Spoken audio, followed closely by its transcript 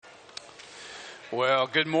Well,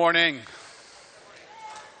 good morning.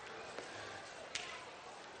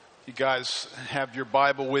 You guys have your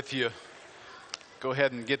Bible with you. Go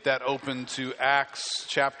ahead and get that open to Acts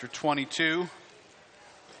chapter 22.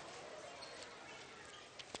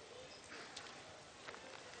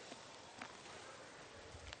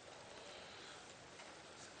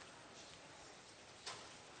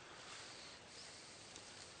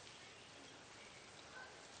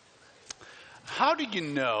 How do you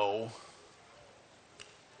know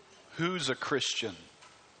who's a Christian?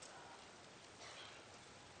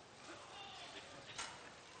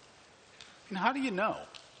 And how do you know?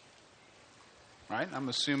 Right? I'm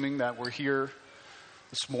assuming that we're here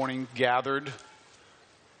this morning gathered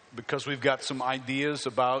because we've got some ideas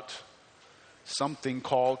about something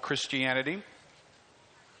called Christianity.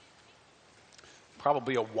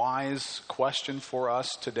 Probably a wise question for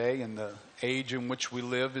us today in the age in which we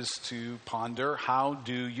live is to ponder, how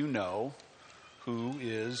do you know who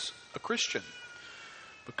is a Christian?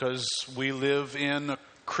 Because we live in a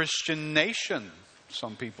Christian nation,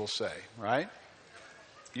 some people say, right?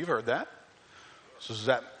 You've heard that. So does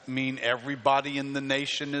that mean everybody in the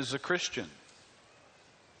nation is a Christian?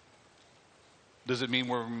 Does it mean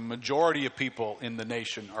we're a majority of people in the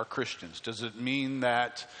nation are Christians? Does it mean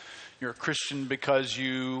that you're a Christian because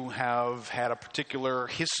you have had a particular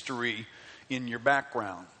history in your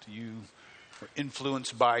background? You were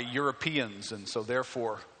influenced by Europeans, and so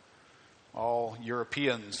therefore all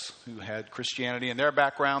Europeans who had Christianity in their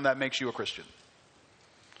background, that makes you a Christian.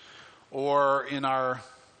 Or in our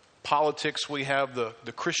politics, we have the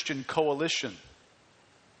Christian Coalition.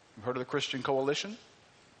 You've heard of the Christian Coalition?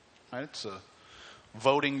 Right? It's a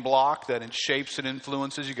voting bloc that it shapes and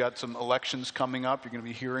influences. You got some elections coming up. You're going to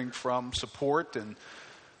be hearing from support and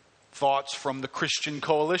thoughts from the Christian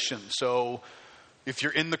Coalition. So if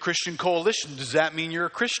you're in the Christian Coalition, does that mean you're a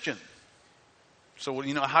Christian? So,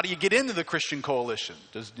 how do you get into the Christian Coalition?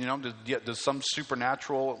 Does some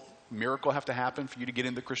supernatural miracle have to happen for you to get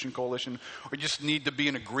into the Christian Coalition? Or you just need to be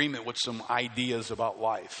in agreement with some ideas about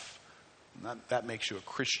life? And that makes you a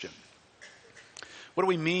Christian. What do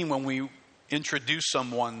we mean when we introduce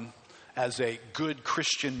someone as a good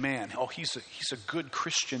Christian man? Oh, he's a good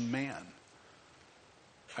Christian man.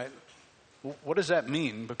 Right? What does that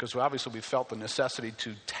mean? Because obviously we felt the necessity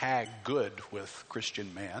to tag good with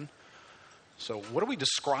Christian man. So what are we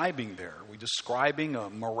describing there? Are we describing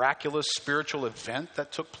a miraculous spiritual event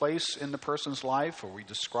that took place in the person's life? Are we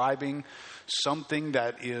describing something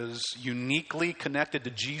that is uniquely connected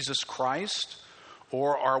to Jesus Christ?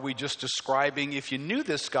 Or are we just describing, if you knew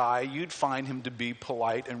this guy, you'd find him to be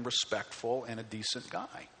polite and respectful and a decent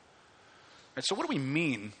guy? And so what do we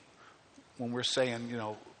mean when we're saying,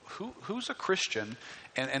 who's a Christian?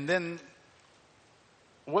 And then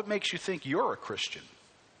what makes you think you're a Christian?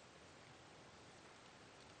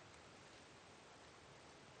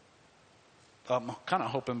 I'm kind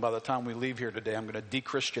of hoping by the time we leave here today, I'm going to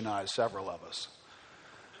de-Christianize several of us.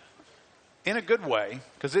 In a good way,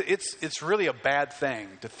 because it's really a bad thing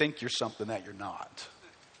to think you're something that you're not.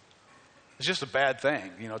 It's just a bad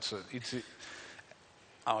thing.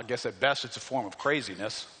 I guess at best it's a form of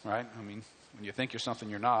craziness, right? I mean, when you think you're something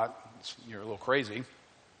you're not, you're a little crazy.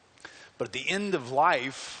 But at the end of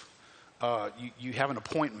life, you have an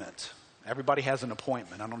appointment. Everybody has an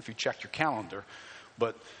appointment. I don't know if you checked your calendar,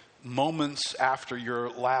 but moments after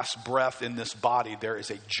your last breath in this body, there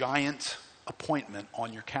is a giant appointment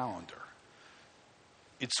on your calendar.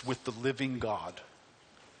 It's with the living God,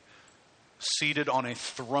 seated on a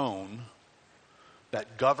throne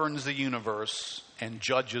that governs the universe and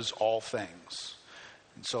judges all things.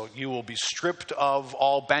 And so you will be stripped of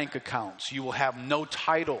all bank accounts. You will have no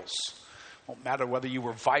titles. It won't matter whether you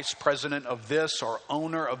were vice president of this or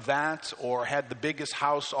owner of that or had the biggest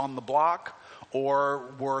house on the block or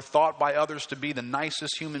were thought by others to be the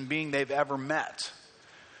nicest human being they've ever met.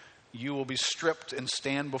 You will be stripped and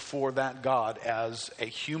stand before that God as a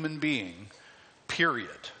human being,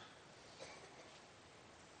 period.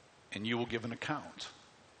 And you will give an account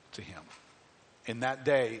to him. In that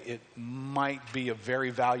day, it might be a very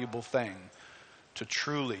valuable thing to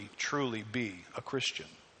truly, truly be a Christian.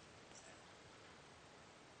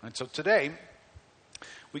 And so today,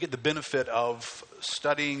 we get the benefit of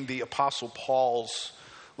studying the Apostle Paul's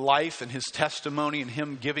life and his testimony and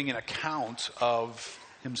him giving an account of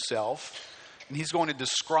himself. And he's going to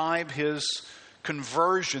describe his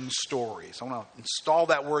conversion stories. I want to install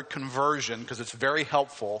that word conversion because it's very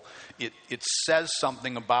helpful. It says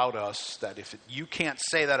something about us that if you can't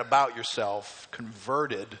say that about yourself,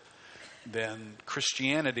 converted, then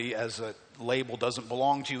Christianity as a label doesn't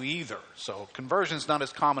belong to you either. So conversion is not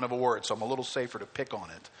as common of a word, so I'm a little safer to pick on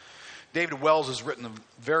it. David Wells has written a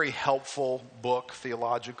very helpful book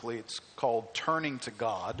theologically. It's called Turning to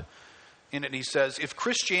God. In it he says, if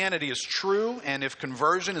Christianity is true and if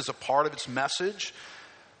conversion is a part of its message,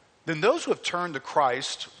 then those who have turned to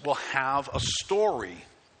Christ will have a story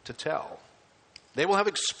to tell. They will have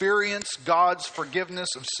experienced God's forgiveness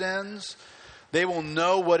of sins. They will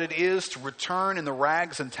know what it is to return in the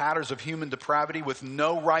rags and tatters of human depravity with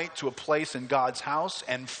no right to a place in God's house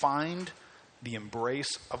and find the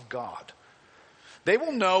embrace of God. They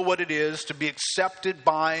will know what it is to be accepted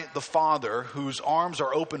by the Father, whose arms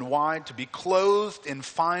are open wide, to be clothed in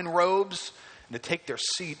fine robes, and to take their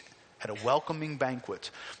seat at a welcoming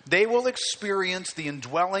banquet. They will experience the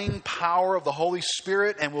indwelling power of the Holy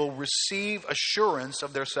Spirit and will receive assurance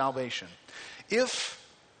of their salvation. If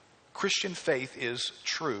Christian faith is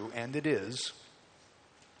true, and it is,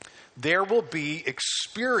 there will be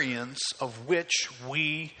experience of which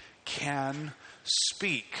we can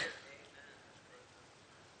speak.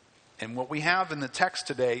 And what we have in the text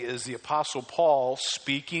today is the Apostle Paul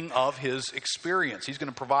speaking of his experience. He's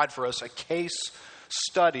going to provide for us a case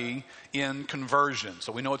study in conversion.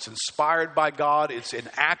 So we know it's inspired by God. It's an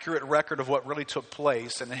accurate record of what really took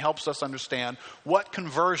place. And it helps us understand what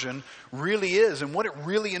conversion really is and what it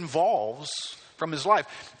really involves from his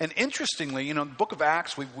life. And interestingly, in the book of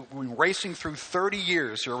Acts, we've been racing through 30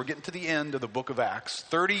 years here. We're getting to the end of the book of Acts.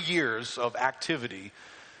 30 years of activity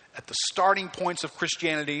at the starting points of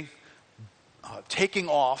Christianity, taking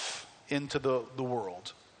off into the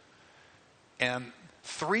world. And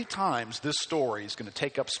 3 times this story is going to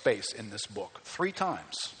take up space in this book. 3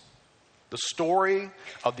 times. The story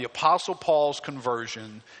of the Apostle Paul's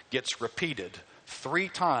conversion gets repeated 3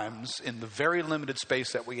 times in the very limited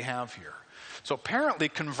space that we have here. So apparently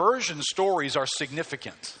conversion stories are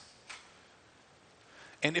significant.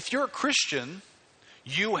 And if you're a Christian,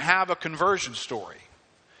 you have a conversion story.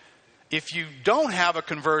 If you don't have a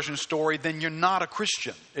conversion story, then you're not a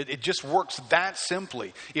Christian. It just works that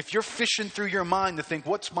simply. If you're fishing through your mind to think,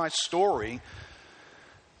 what's my story?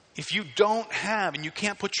 If you don't have and you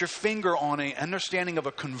can't put your finger on an understanding of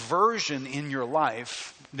a conversion in your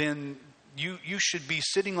life, then you should be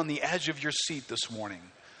sitting on the edge of your seat this morning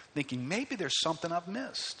thinking, maybe there's something I've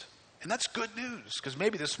missed. And that's good news, because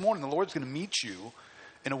maybe this morning the Lord's going to meet you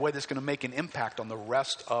in a way that's going to make an impact on the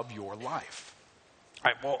rest of your life.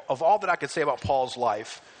 All right, well, of all that I could say about Paul's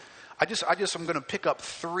life, I'm going to pick up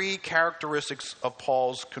 3 characteristics of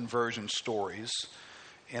Paul's conversion stories,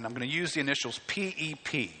 and I'm going to use the initials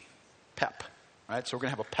PEP, PEP. Right, so we're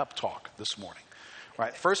going to have a pep talk this morning. All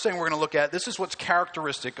right, first thing we're going to look at, this is what's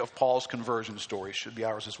characteristic of Paul's conversion story, should be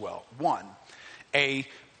ours as well. 1, a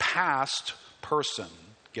past person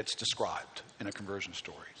gets described in a conversion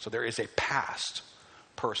story. So there is a past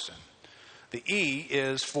person. The E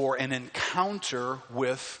is for an encounter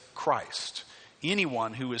with Christ.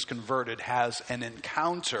 Anyone who is converted has an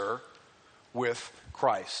encounter with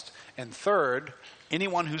Christ. And third,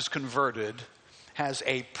 anyone who's converted has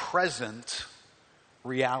a present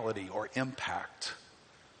reality or impact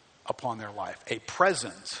upon their life. A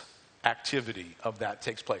present activity of that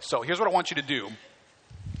takes place. So here's what I want you to do.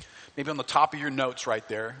 Maybe on the top of your notes right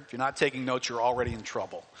there. If you're not taking notes, you're already in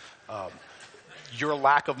trouble. Your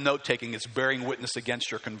lack of note-taking is bearing witness against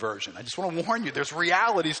your conversion. I just want to warn you, there's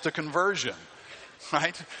realities to conversion,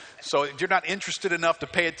 right? So if you're not interested enough to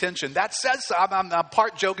pay attention, that says, I'm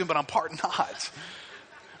part joking, but I'm part not.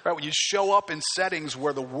 Right? When you show up in settings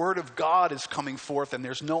where the Word of God is coming forth and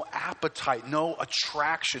there's no appetite, no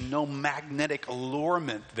attraction, no magnetic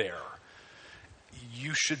allurement there,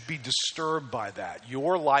 you should be disturbed by that.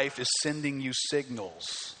 Your life is sending you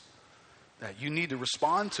signals that you need to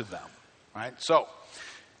respond to them. Right? So,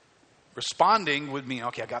 responding would mean,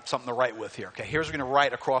 okay, I got something to write with here. Okay, here's what you're going to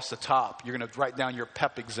write across the top. You're going to write down your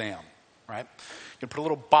PEP exam. Right? You're going to put a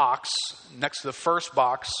little box next to the first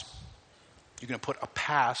box. You're going to put a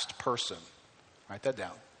past person. Write that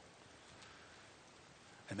down.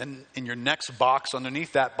 And then in your next box,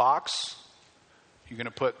 underneath that box, you're going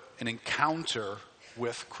to put an encounter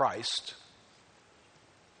with Christ.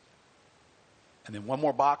 And then one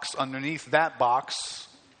more box underneath that box,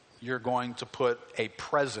 you're going to put a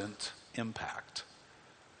present impact.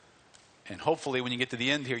 And hopefully when you get to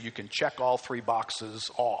the end here, you can check all 3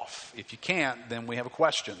 boxes off. If you can't, then we have a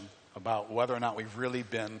question about whether or not we've really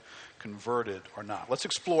been converted or not. Let's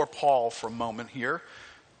explore Paul for a moment here.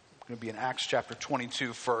 We're going to be in Acts chapter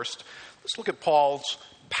 22 first. Let's look at Paul's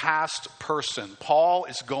past person. Paul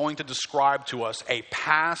is going to describe to us a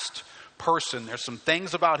past person. There's some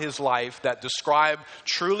things about his life that describe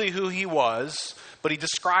truly who he was, but he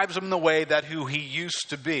describes him in the way that who he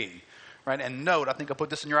used to be. right? And note, I think I put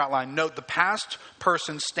this in your outline, note the past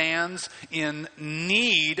person stands in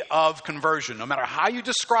need of conversion. No matter how you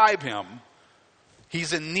describe him,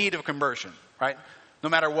 he's in need of conversion, right? No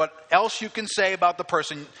matter what else you can say about the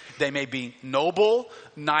person, they may be noble,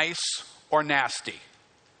 nice, or nasty.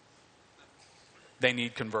 They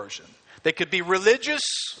need conversion. They could be religious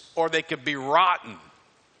or they could be rotten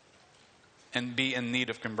and be in need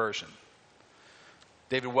of conversion.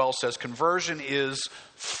 David Wells says, conversion is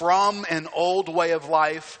from an old way of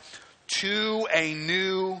life to a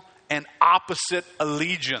new and opposite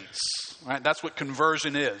allegiance. Right? That's what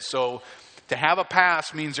conversion is. So to have a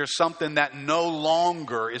past means there's something that no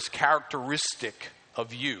longer is characteristic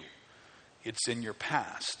of you. It's in your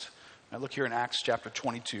past. Now look here in Acts chapter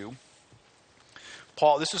 22.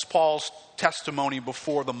 This is Paul's testimony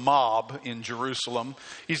before the mob in Jerusalem.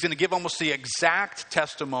 He's going to give almost the exact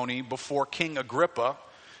testimony before King Agrippa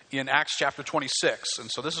in Acts chapter 26. And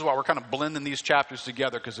so this is why we're kind of blending these chapters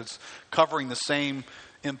together, because it's covering the same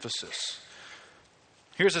emphasis.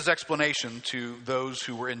 Here's his explanation to those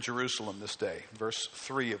who were in Jerusalem this day. Verse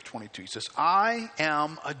 3 of 22. He says, I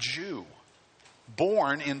am a Jew,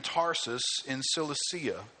 born in Tarsus in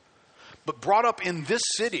Cilicia, but brought up in this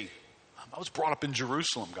city. I was brought up in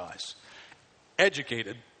Jerusalem, guys.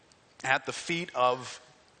 Educated at the feet of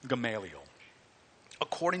Gamaliel,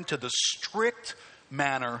 according to the strict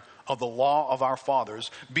manner of the law of our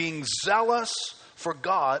fathers, being zealous for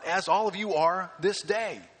God, as all of you are this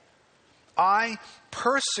day. I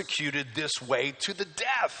persecuted this way to the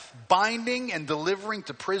death, binding and delivering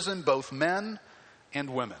to prison both men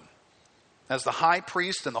and women, as the high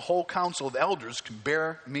priest and the whole council of elders can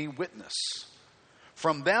bear me witness.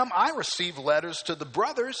 From them I received letters to the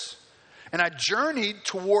brothers, and I journeyed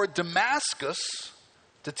toward Damascus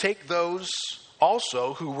to take those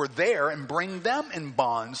also who were there and bring them in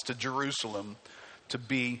bonds to Jerusalem to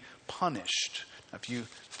be punished. Now, if you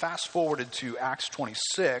fast forwarded to Acts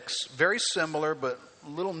 26, very similar but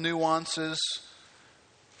little nuances.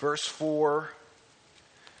 Verse 4,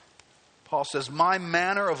 Paul says, my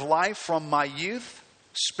manner of life from my youth,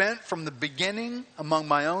 spent from the beginning among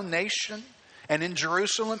my own nation and in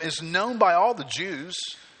Jerusalem, is known by all the Jews,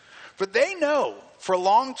 for they know for a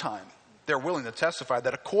long time, they're willing to testify,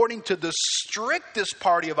 that according to the strictest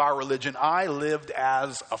party of our religion, I lived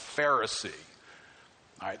as a Pharisee.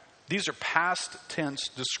 All right, these are past tense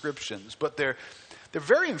descriptions, but they're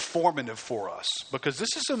very informative for us, because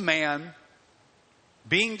this is a man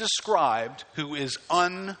being described who is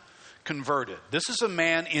unconverted. This is a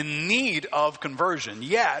man in need of conversion,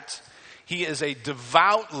 yet he is a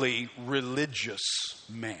devoutly religious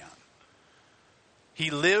man. He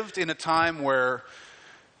lived in a time where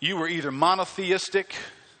you were either monotheistic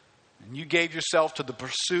and you gave yourself to the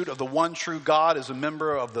pursuit of the one true God as a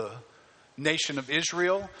member of the nation of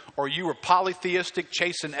Israel, or you were polytheistic,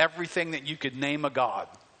 chasing everything that you could name a god.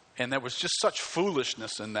 And there was just such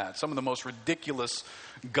foolishness in that. Some of the most ridiculous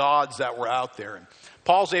gods that were out there. And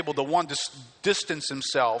Paul's able to distance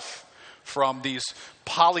himself from these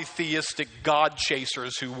polytheistic God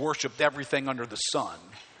chasers who worshiped everything under the sun.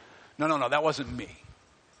 No, that wasn't me.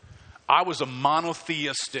 I was a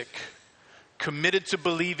monotheistic, committed to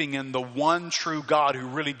believing in the one true God who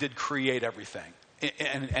really did create everything,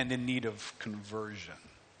 and in need of conversion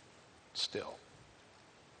still.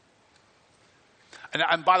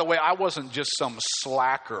 And by the way, I wasn't just some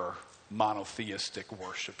slacker monotheistic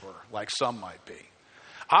worshiper like some might be.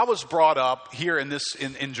 I was brought up here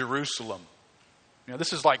in Jerusalem. You know,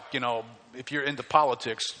 this is like, if you're into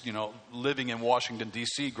politics, living in Washington,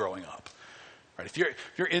 D.C. growing up. Right? If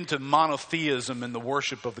you're into monotheism and the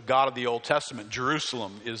worship of the God of the Old Testament,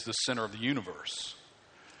 Jerusalem is the center of the universe.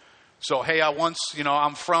 So, hey,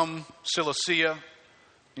 I'm from Cilicia.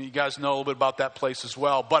 You guys know a little bit about that place as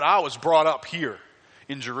well. But I was brought up here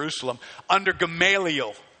in Jerusalem under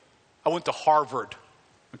Gamaliel. I went to Harvard,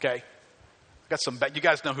 okay? You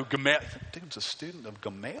guys know who Gamaliel, dude's a student of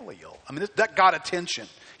Gamaliel. I mean, that got attention.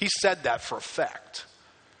 He said that for effect.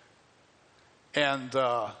 And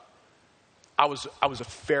I was a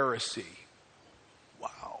Pharisee. Wow.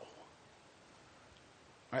 All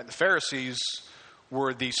right, the Pharisees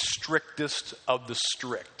were the strictest of the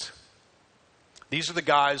strict. These are the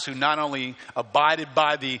guys who not only abided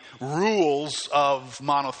by the rules of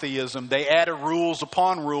monotheism, they added rules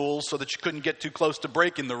upon rules so that you couldn't get too close to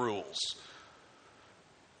breaking the rules.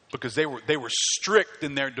 Because they were strict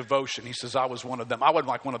in their devotion. He says, I was one of them. I wasn't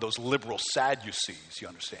like one of those liberal Sadducees, you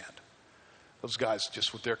understand? Those guys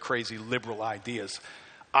just with their crazy liberal ideas.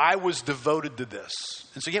 I was devoted to this.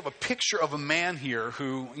 And so you have a picture of a man here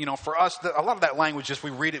who, for us, a lot of that language, just we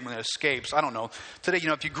read it when it escapes. I don't know. Today,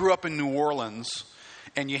 if you grew up in New Orleans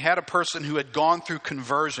and you had a person who had gone through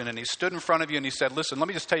conversion, and he stood in front of you and he said, listen, let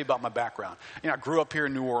me just tell you about my background. I grew up here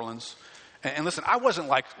in New Orleans. And listen, I wasn't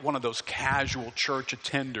like one of those casual church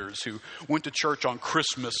attenders who went to church on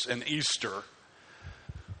Christmas and Easter.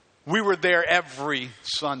 We were there every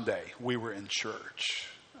Sunday. We were in church.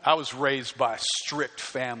 I was raised by a strict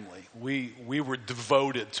family. We were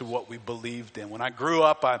devoted to what we believed in. When I grew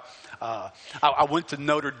up, I went to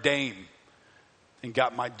Notre Dame and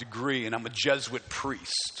got my degree, and I'm a Jesuit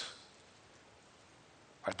priest.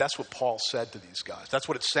 All right, that's what Paul said to these guys. That's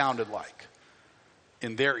what it sounded like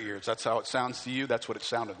in their ears. That's how it sounds to you. That's what it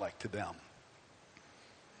sounded like to them.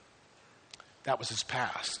 That was his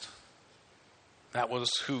past. That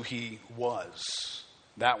was who he was.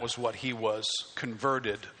 That was what he was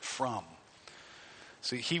converted from.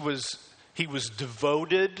 See, he was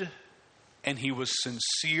devoted, and he was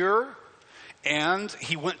sincere, and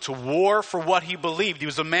he went to war for what he believed. He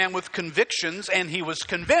was a man with convictions, and he was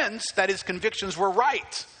convinced that his convictions were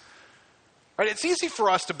right. Right? It's easy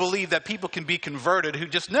for us to believe that people can be converted who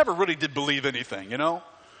just never really did believe anything,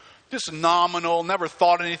 Just nominal, never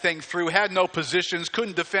thought anything through, had no positions,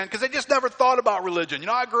 couldn't defend, because they just never thought about religion.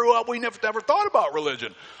 I grew up, we never thought about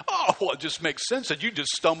religion. Oh, well, it just makes sense that you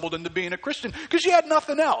just stumbled into being a Christian because you had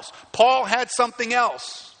nothing else. Paul had something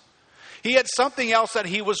else. He had something else that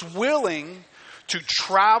he was willing to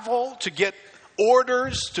travel, to get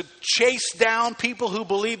orders, to chase down people who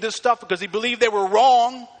believed this stuff because he believed they were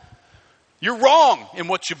wrong. You're wrong in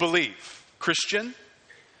what you believe, Christian.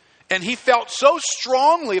 And he felt so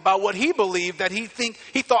strongly about what he believed that he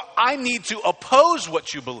thought, I need to oppose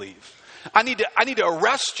what you believe. I need to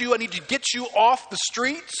arrest you. I need to get you off the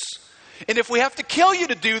streets. And if we have to kill you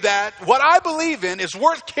to do that, what I believe in is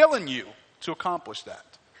worth killing you to accomplish that.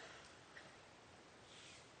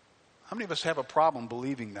 How many of us have a problem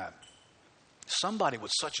believing that somebody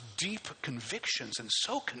with such deep convictions and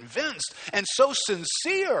so convinced and so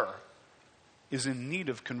sincere is in need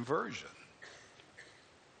of conversion?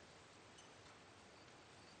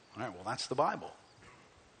 All right, well, that's the Bible.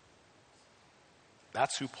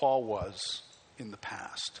 That's who Paul was in the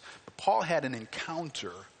past. But Paul had an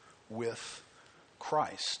encounter with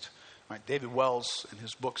Christ. All right, David Wells in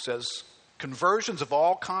his book says, conversions of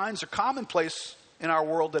all kinds are commonplace in our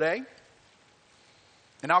world today.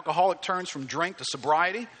 An alcoholic turns from drink to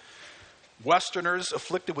sobriety. Westerners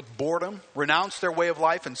afflicted with boredom renounce their way of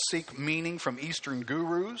life and seek meaning from Eastern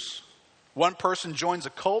gurus. One person joins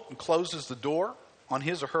a cult and closes the door on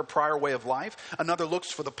his or her prior way of life. Another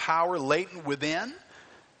looks for the power latent within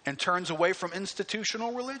and turns away from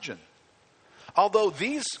institutional religion. Although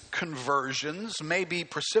these conversions may be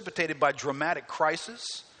precipitated by dramatic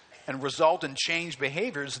crisis and result in changed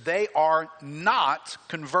behaviors, they are not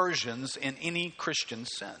conversions in any Christian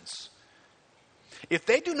sense. If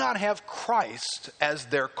they do not have Christ as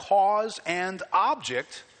their cause and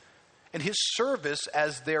object and his service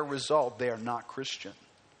as their result, they are not Christian.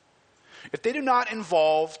 If they do not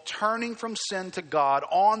involve turning from sin to God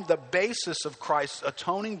on the basis of Christ's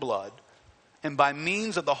atoning blood and by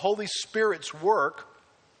means of the Holy Spirit's work,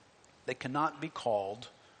 they cannot be called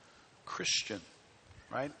Christian.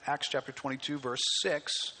 Right? Acts chapter 22, verse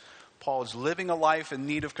 6, Paul is living a life in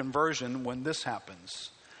need of conversion when this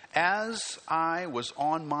happens. As I was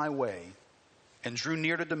on my way and drew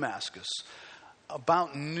near to Damascus,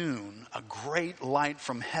 about noon, a great light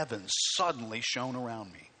from heaven suddenly shone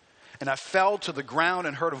around me. And I fell to the ground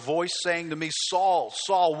and heard a voice saying to me, Saul,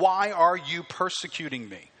 Saul, why are you persecuting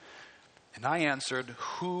me? And I answered,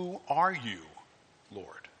 who are you, Lord?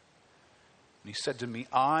 And he said to me,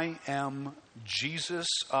 I am Jesus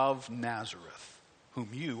of Nazareth, whom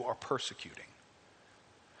you are persecuting.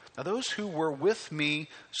 Now those who were with me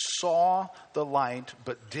saw the light,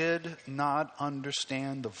 but did not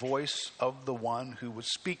understand the voice of the one who was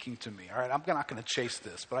speaking to me. All right, I'm not going to chase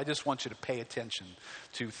this, but I just want you to pay attention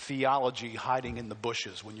to theology hiding in the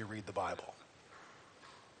bushes when you read the Bible.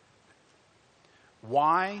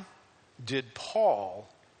 Why did Paul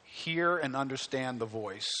hear and understand the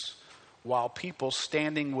voice while people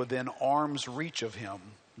standing within arm's reach of him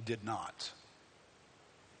did not?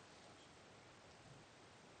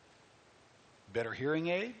 Better hearing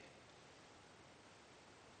aid?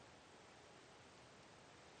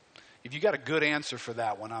 If you got a good answer for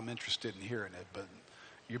that one, I'm interested in hearing it. But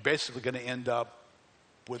you're basically going to end up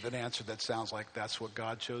with an answer that sounds like that's what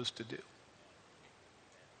God chose to do.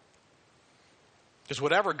 Because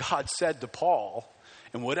whatever God said to Paul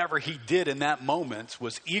and whatever he did in that moment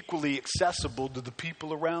was equally accessible to the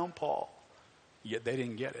people around Paul. Yet they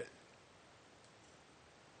didn't get it.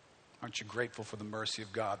 Aren't you grateful for the mercy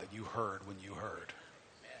of God that you heard when you heard?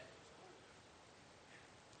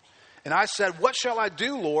 And I said, what shall I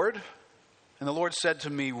do, Lord? And the Lord said to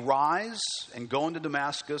me, rise and go into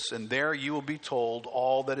Damascus, and there you will be told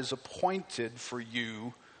all that is appointed for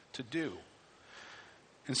you to do.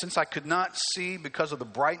 And since I could not see because of the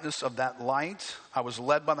brightness of that light, I was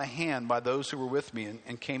led by the hand by those who were with me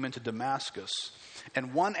and came into Damascus.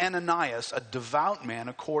 And one Ananias, a devout man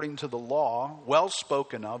according to the law, well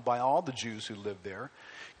spoken of by all the Jews who lived there,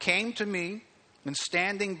 came to me and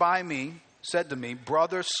standing by me said to me,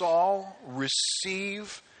 Brother Saul,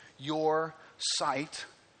 receive your sight.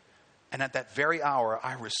 And at that very hour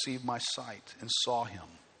I received my sight and saw him.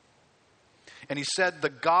 And he said, the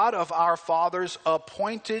God of our fathers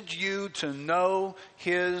appointed you to know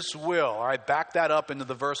his will. All right, back that up into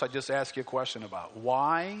the verse I just asked you a question about.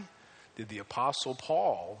 Why did the Apostle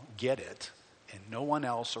Paul get it and no one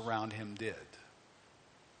else around him did?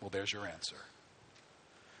 Well, there's your answer.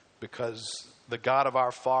 Because the God of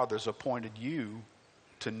our fathers appointed you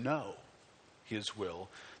to know his will,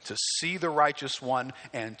 to see the righteous one,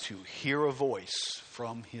 and to hear a voice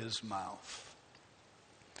from his mouth.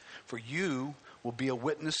 For you will be a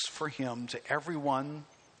witness for him to everyone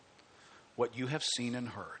what you have seen and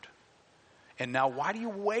heard. And now why do you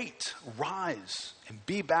wait? Rise and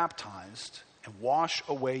be baptized and wash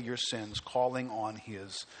away your sins, calling on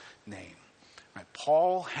his name. Right,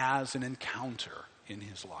 Paul has an encounter in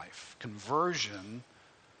his life. Conversion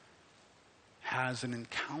has an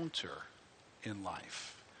encounter in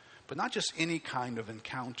life. But not just any kind of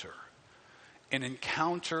encounter. An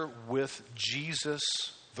encounter with Jesus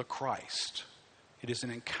the Christ. It is an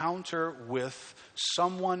encounter with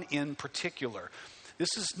someone in particular.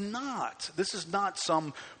 This is not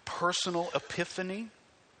some personal epiphany.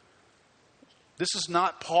 This is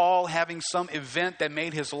not Paul having some event that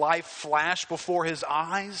made his life flash before his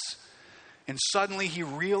eyes. And suddenly he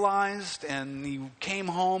realized, and he came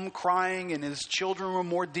home crying, and his children were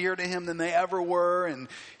more dear to him than they ever were. And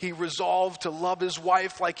he resolved to love his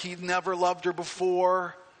wife like he'd never loved her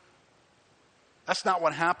before. That's not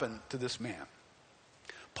what happened to this man.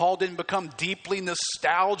 Paul didn't become deeply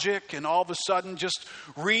nostalgic and all of a sudden just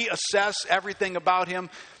reassess everything about him.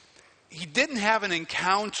 He didn't have an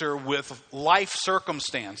encounter with life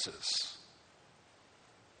circumstances.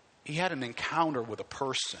 He had an encounter with a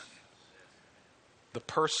person. The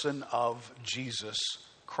person of Jesus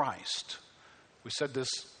Christ. We said this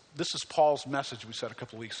is Paul's message we said a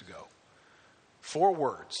couple of weeks ago. 4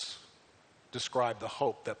 words describe the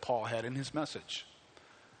hope that Paul had in his message.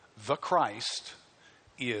 The Christ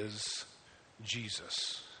is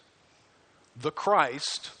Jesus. The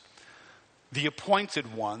Christ, the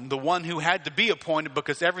appointed one, the one who had to be appointed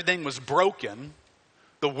because everything was broken.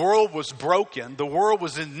 The world was broken. The world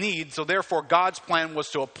was in need. So therefore God's plan was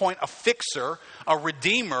to appoint a fixer, a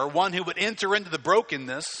redeemer, one who would enter into the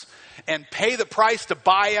brokenness and pay the price to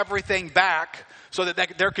buy everything back so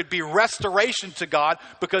that there could be restoration to God.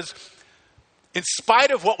 Because in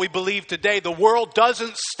spite of what we believe today, the world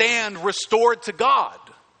doesn't stand restored to God.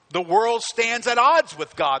 The world stands at odds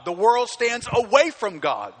with God. The world stands away from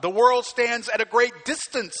God. The world stands at a great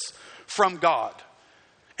distance from God.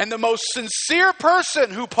 And the most sincere person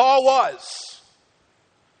who Paul was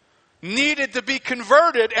needed to be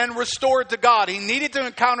converted and restored to God. He needed to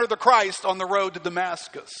encounter the Christ on the road to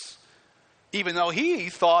Damascus, even though he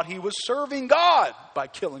thought he was serving God by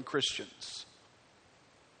killing Christians.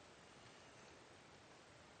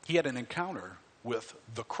 He had an encounter with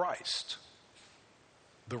the Christ,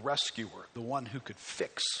 the rescuer, the one who could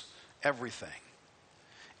fix everything.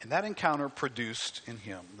 And that encounter produced in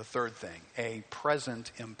him, the third thing, a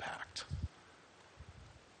present impact.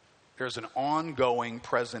 There's an ongoing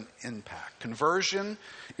present impact. Conversion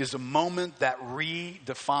is a moment that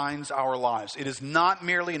redefines our lives. It is not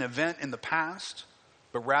merely an event in the past,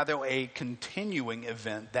 but rather a continuing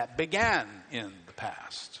event that began in the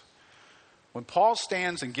past. When Paul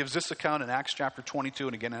stands and gives this account in Acts chapter 22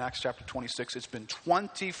 and again in Acts chapter 26, it's been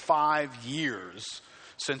 25 years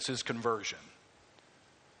since his conversion.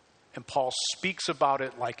 And Paul speaks about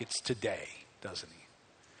it like it's today, doesn't he?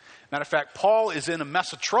 Matter of fact, Paul is in a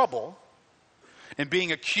mess of trouble and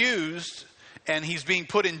being accused, and he's being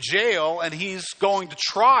put in jail, and he's going to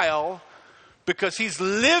trial because he's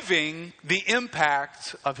living the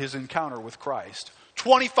impact of his encounter with Christ.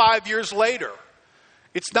 25 years later,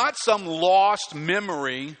 it's not some lost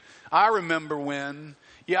memory. I remember when,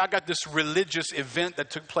 I got this religious event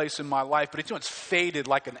that took place in my life, but it's faded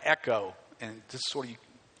like an echo, and just sort of, you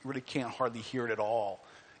really can't hardly hear it at all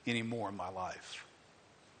anymore in my life.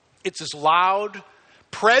 It's as loud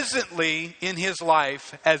presently in his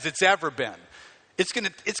life as it's ever been. It's going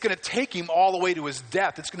to take him all the way to his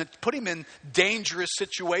death. It's going to put him in dangerous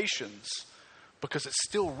situations. because it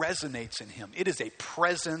still resonates in him. It is a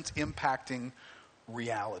present impacting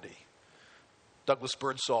reality. Douglas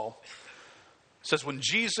Birdsall says, when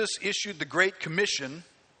Jesus issued the Great Commission,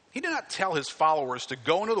 he did not tell his followers to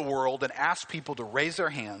go into the world and ask people to raise their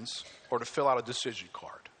hands or to fill out a decision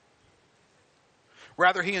card.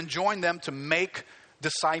 Rather, he enjoined them to make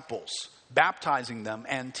disciples, baptizing them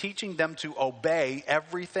and teaching them to obey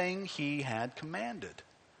everything he had commanded.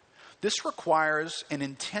 This requires an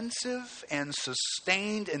intensive and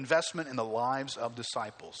sustained investment in the lives of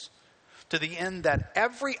disciples, to the end that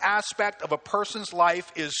every aspect of a person's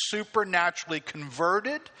life is supernaturally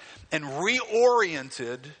converted and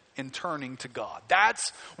reoriented in turning to God. That's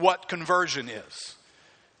what conversion is.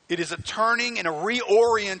 It is a turning and a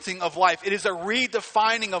reorienting of life. It is a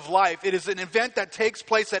redefining of life. It is an event that takes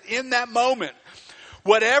place that in that moment,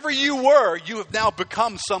 whatever you were, you have now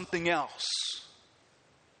become something else.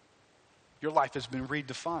 Your life has been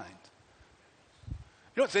redefined.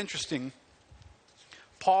 You know what's interesting?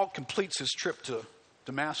 Paul completes his trip to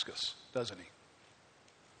Damascus, doesn't he?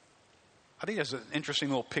 I think there's an interesting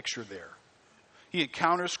little picture there. He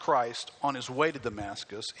encounters Christ on his way to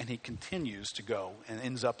Damascus, and he continues to go and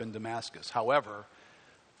ends up in Damascus. However,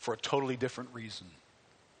 for a totally different reason.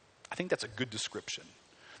 I think that's a good description.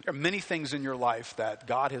 There are many things in your life that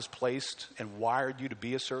God has placed and wired you to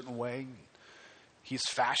be a certain way. He's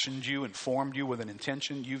fashioned you and formed you with an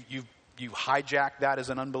intention. You hijack that as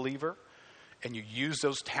an unbeliever, and you use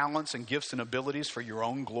those talents and gifts and abilities for your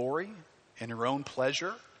own glory and your own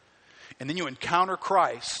pleasure. And then you encounter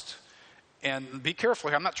Christ. And be careful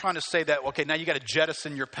here. I'm not trying to say that, okay, now you got to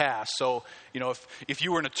jettison your past. So, if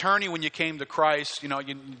you were an attorney when you came to Christ, you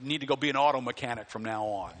need to go be an auto mechanic from now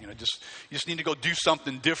on. You just need to go do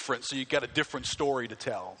something different so you got a different story to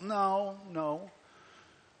tell. No.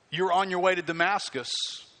 You're on your way to Damascus.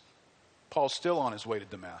 Paul's still on his way to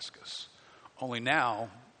Damascus. Only now,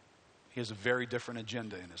 he has a very different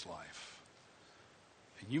agenda in his life.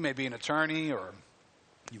 And you may be an attorney, or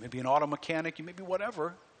you may be an auto mechanic, you may be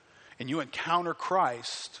whatever. And you encounter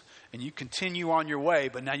Christ, and you continue on your way,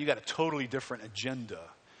 but now you got a totally different agenda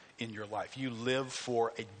in your life. You live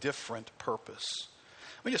for a different purpose.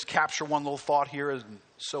 Let me just capture one little thought here and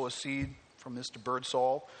sow a seed from Mr.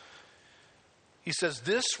 Birdsall. He says,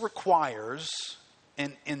 this requires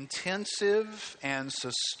an intensive and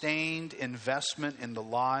sustained investment in the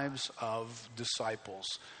lives of disciples.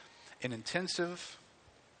 An intensive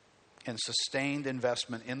and sustained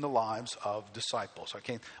investment in the lives of disciples.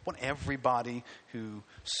 Okay, I want everybody who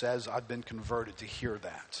says I've been converted to hear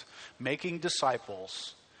that. Making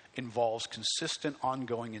disciples involves consistent,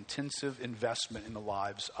 ongoing, intensive investment in the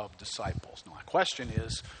lives of disciples. Now, my question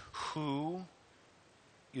is, who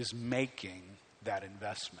is making that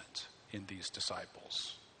investment in these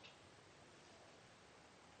disciples?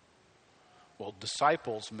 Well,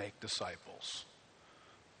 disciples make disciples.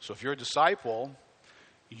 So if you're a disciple,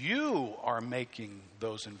 you are making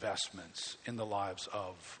those investments in the lives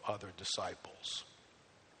of other disciples.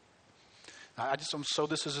 Now, I'm sow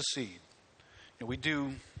this as a seed. We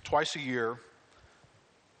do twice a year.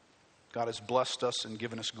 God has blessed us and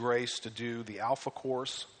given us grace to do the Alpha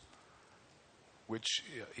Course, which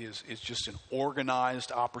is just an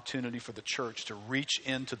organized opportunity for the church to reach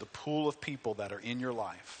into the pool of people that are in your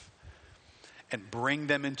life and bring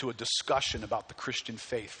them into a discussion about the Christian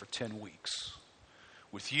faith for 10 weeks.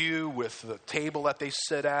 With you, with the table that they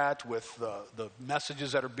sit at, with the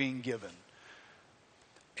messages that are being given.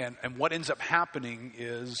 And what ends up happening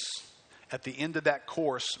is, at the end of that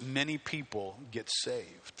course, many people get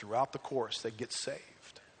saved. Throughout the course, they get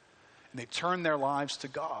saved. And they turn their lives to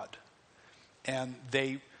God. And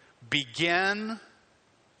they begin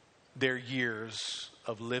their years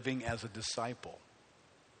of living as a disciple.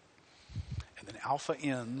 And then Alpha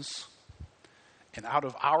ends. And out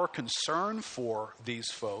of our concern for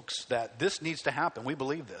these folks, that this needs to happen, we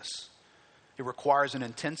believe this. It requires an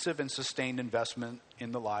intensive and sustained investment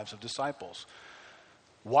in the lives of disciples.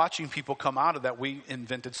 Watching people come out of that, we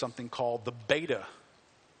invented something called the Beta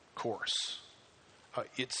Course.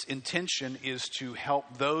 Its intention is to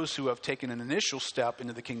help those who have taken an initial step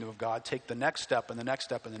into the kingdom of God take the next step and the next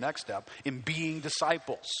step and the next step in being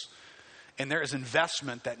disciples. And there is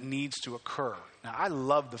investment that needs to occur. Now, I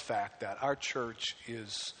love the fact that our church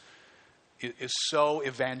is so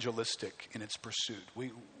evangelistic in its pursuit.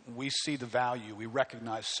 We see the value. We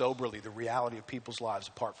recognize soberly the reality of people's lives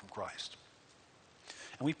apart from Christ.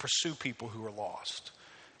 And we pursue people who are lost.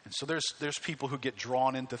 And so there's people who get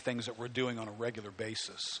drawn into things that we're doing on a regular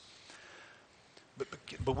basis.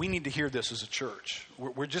 But we need to hear this as a church.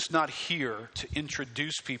 We're just not here to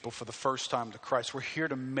introduce people for the first time to Christ. We're here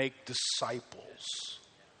to make disciples.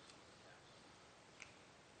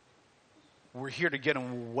 We're here to get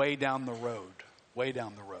them way down the road, way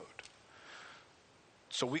down the road.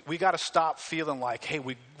 So we got to stop feeling like, hey,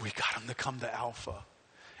 we got them to come to Alpha.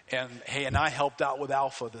 And hey, and I helped out with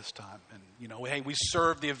Alpha this time. And, hey, we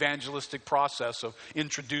served the evangelistic process of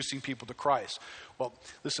introducing people to Christ. Well,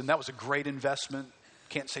 listen, that was a great investment.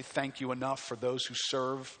 Can't say thank you enough for those who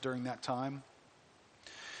served during that time.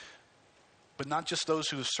 But not just those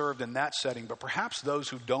who have served in that setting, but perhaps those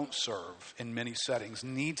who don't serve in many settings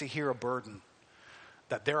need to hear a burden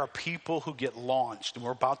that there are people who get launched, and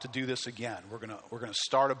we're about to do this again. We're gonna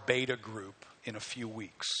start a beta group in a few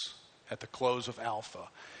weeks at the close of Alpha,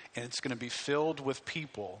 and it's going to be filled with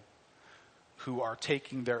people who are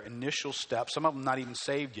taking their initial steps. Some of them not even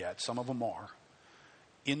saved yet. Some of them are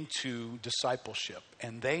into discipleship,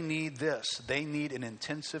 and they need this. They need an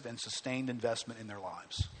intensive and sustained investment in their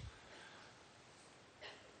lives.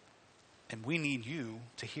 And we need you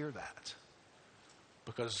to hear that.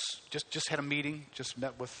 Because just had a meeting, just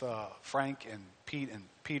met with Frank and Pete and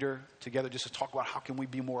Peter together just to talk about how can we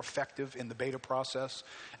be more effective in the beta process.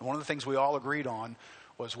 And one of the things we all agreed on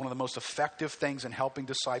was one of the most effective things in helping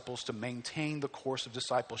disciples to maintain the course of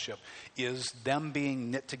discipleship is them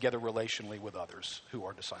being knit together relationally with others who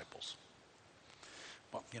are disciples.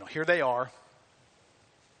 Well, here they are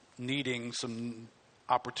needing some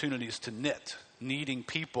opportunities to knit, needing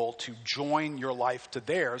people to join your life to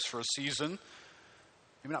theirs for a season.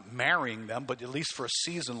 Maybe not marrying them, but at least for a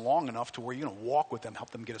season long enough to where you're going to walk with them,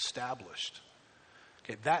 help them get established.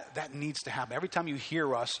 Okay, that needs to happen. Every time you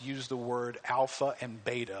hear us use the word alpha and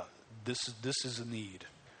beta, this is a need.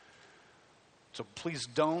 So please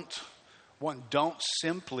don't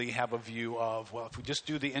simply have a view of, well, if we just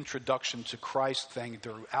do the introduction to Christ thing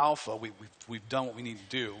through alpha, we've done what we need to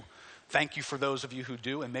do. Thank you for those of you who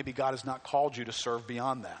do, and maybe God has not called you to serve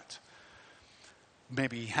beyond that.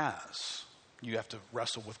 Maybe he has. You have to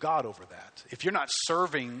wrestle with God over that. If you're not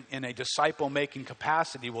serving in a disciple-making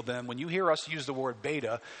capacity, well then when you hear us use the word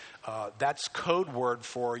beta, that's code word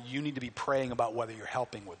for you need to be praying about whether you're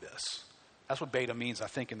helping with this. That's what beta means, I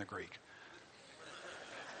think, in the Greek.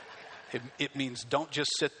 It means don't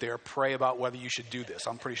just sit there, pray about whether you should do this.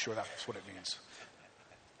 I'm pretty sure that's what it means.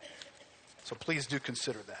 So please do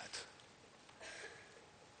consider that.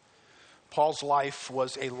 Paul's life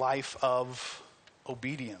was a life of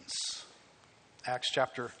obedience. Acts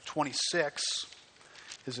chapter 26,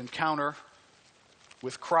 his encounter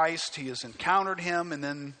with Christ. He has encountered him, and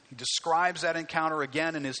then he describes that encounter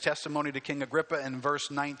again in his testimony to King Agrippa. In verse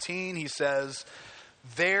 19, he says,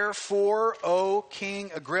 "Therefore, O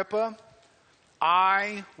King Agrippa,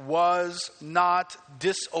 I was not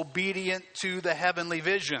disobedient to the heavenly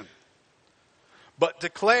vision, but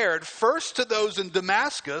declared first to those in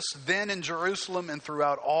Damascus, then in Jerusalem and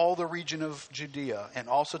throughout all the region of Judea, and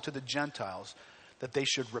also to the Gentiles, that they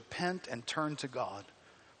should repent and turn to God,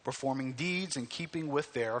 performing deeds in keeping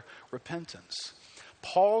with their repentance."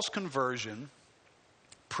 Paul's conversion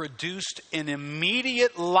produced an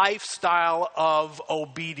immediate lifestyle of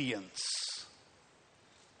obedience.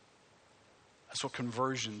 That's what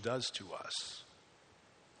conversion does to us.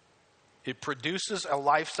 It produces a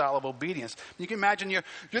lifestyle of obedience. You can imagine you're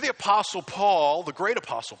the Apostle Paul, the great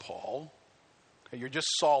Apostle Paul. Okay, you're just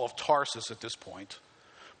Saul of Tarsus at this point.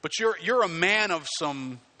 But you're a man of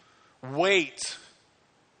some weight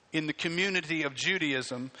in the community of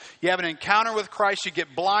Judaism. You have an encounter with Christ, you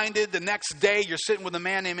get blinded. The next day you're sitting with a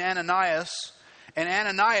man named Ananias. And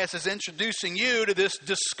Ananias is introducing you to this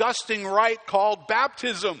disgusting rite called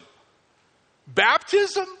baptism.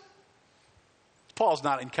 Baptism? Paul's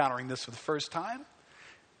not encountering this for the first time.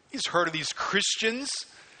 He's heard of these Christians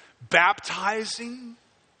baptizing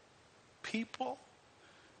people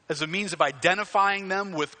as a means of identifying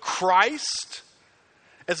them with Christ,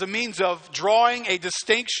 as a means of drawing a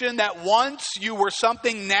distinction that once you were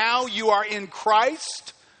something, now you are in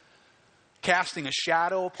Christ, casting a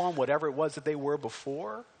shadow upon whatever it was that they were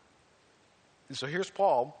before. And so here's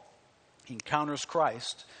Paul. He encounters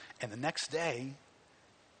Christ, and the next day,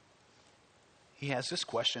 he has this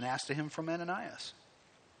question asked to him from Ananias.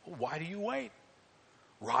 Well, why do you wait?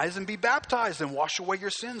 Rise and be baptized and wash away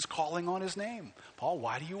your sins, calling on his name. Paul,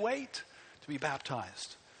 why do you wait to be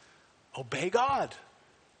baptized? Obey God.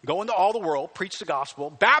 Go into all the world, preach the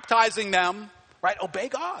gospel, baptizing them, right? Obey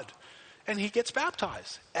God. And he gets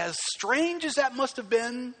baptized. As strange as that must have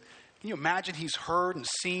been, can you imagine he's heard and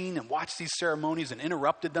seen and watched these ceremonies and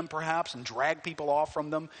interrupted them perhaps and dragged people off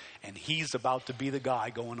from them, and he's about to be the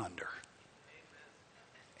guy going under.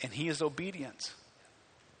 And he is obedient.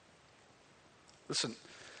 Listen,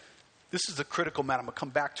 this is a critical matter. I'm going to come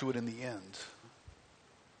back to it in the end.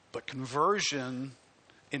 But conversion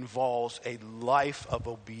involves a life of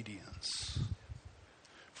obedience.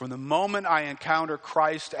 From the moment I encounter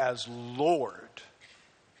Christ as Lord,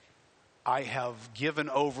 I have given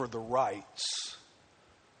over the rights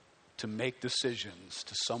to make decisions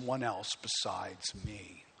to someone else besides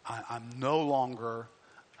me. I'm no longer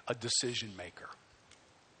a decision maker.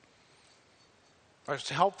 It's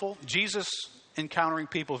helpful. Jesus encountering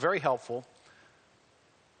people, very helpful.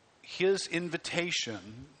 His invitation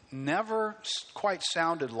never quite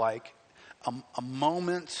sounded like a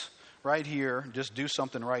moment right here, just do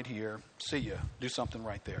something right here, see ya, do something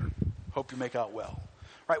right there, hope you make out well.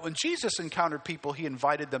 Right? When Jesus encountered people, he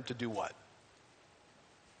invited them to do what?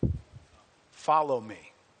 Follow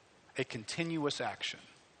me. A continuous action.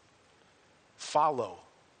 Follow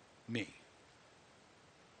me.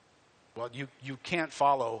 Well, you can't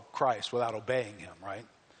follow Christ without obeying him, right?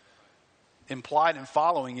 Implied in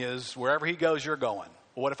following is wherever he goes, you're going.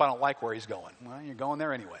 Well, what if I don't like where he's going? Well, you're going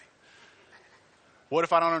there anyway. What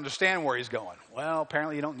if I don't understand where he's going? Well,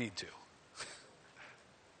 apparently you don't need to.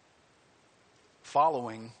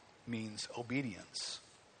 Following means obedience.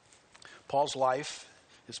 Paul's life,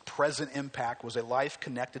 his present impact, was a life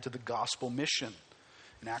connected to the gospel mission.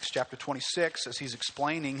 In Acts chapter 26, as he's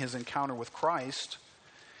explaining his encounter with Christ,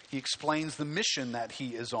 he explains the mission that he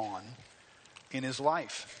is on in his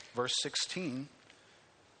life. Verse 16,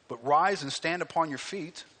 but rise and stand upon your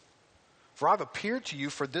feet, for I've appeared to you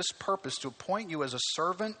for this purpose, to appoint you as a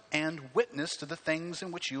servant and witness to the things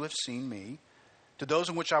in which you have seen me, to those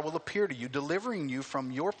in which I will appear to you, delivering you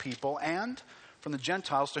from your people and from the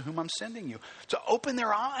Gentiles to whom I'm sending you, to open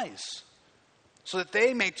their eyes, so that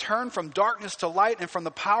they may turn from darkness to light and from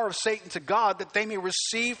the power of Satan to God, that they may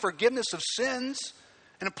receive forgiveness of sins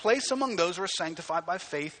and a place among those who are sanctified by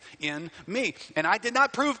faith in me. And I did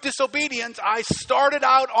not prove disobedience. I started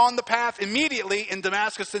out on the path immediately in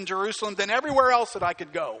Damascus and Jerusalem, then everywhere else that I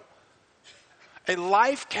could go. A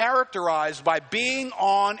life characterized by being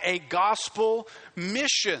on a gospel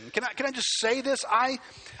mission. Can I just say this?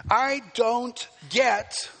 I don't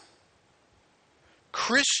get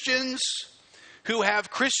Christians who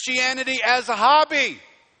have Christianity as a hobby.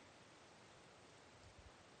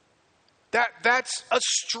 That's a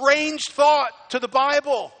strange thought to the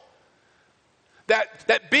Bible.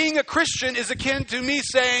 That being a Christian is akin to me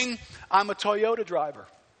saying, I'm a Toyota driver.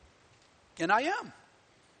 And I am.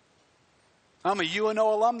 I'm a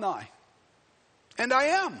UNO alumni. And I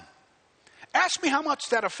am. Ask me how much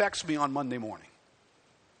that affects me on Monday morning.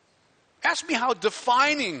 Ask me how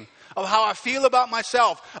defining of how I feel about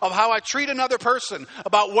myself, of how I treat another person,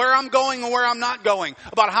 about where I'm going and where I'm not going,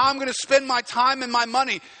 about how I'm going to spend my time and my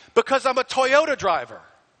money because I'm a Toyota driver.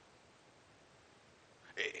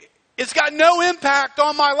 It's got no impact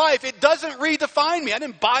on my life. It doesn't redefine me. I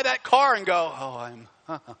didn't buy that car and go, oh, I'm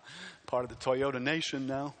part of the Toyota nation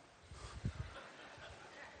now.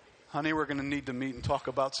 Honey, we're going to need to meet and talk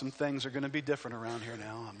about some things that are going to be different around here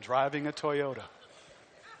now. I'm driving a Toyota.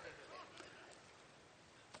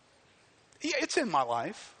 Yeah, it's in my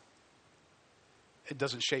life. It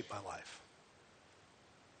doesn't shape my life.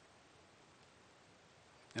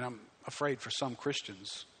 And I'm afraid for some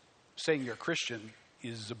Christians, saying you're a Christian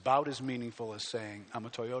is about as meaningful as saying I'm a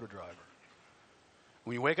Toyota driver.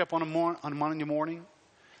 When you wake up on a Monday morning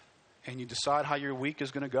and you decide how your week is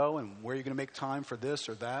going to go and where you're going to make time for this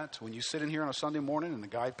or that, when you sit in here on a Sunday morning and the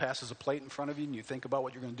guy passes a plate in front of you and you think about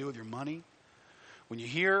what you're going to do with your money, when you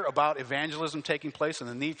hear about evangelism taking place and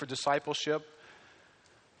the need for discipleship,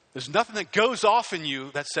 there's nothing that goes off in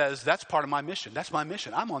you that says, that's part of my mission. That's my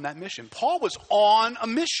mission. I'm on that mission. Paul was on a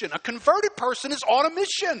mission. A converted person is on a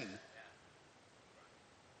mission.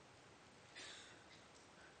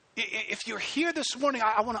 If you're here this morning,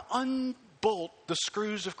 I want to unbolt the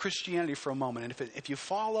screws of Christianity for a moment. And if you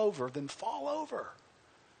fall over, then fall over.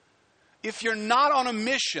 If you're not on a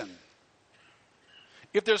mission,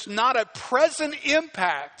 if there's not a present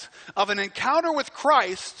impact of an encounter with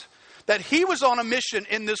Christ, that he was on a mission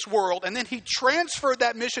in this world, and then he transferred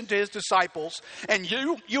that mission to his disciples, and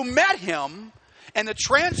you met him, and the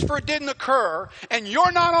transfer didn't occur, and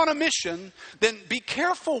you're not on a mission, then be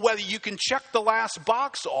careful whether you can check the last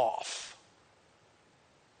box off.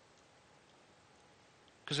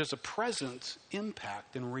 Because there's a present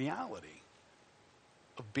impact and reality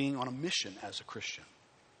of being on a mission as a Christian.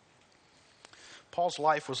 Paul's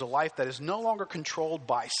life was a life that is no longer controlled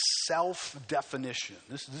by self-definition.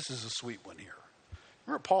 This is a sweet one here.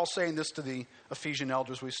 Remember Paul saying this to the Ephesian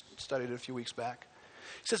elders we studied it a few weeks back?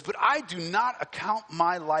 He says, but I do not account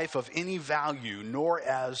my life of any value, nor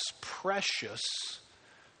as precious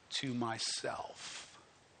to myself.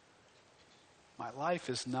 My life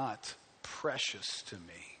is not precious to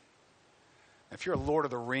me. If you're a Lord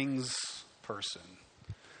of the Rings person,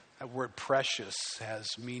 that word precious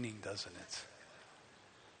has meaning, doesn't it?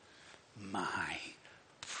 My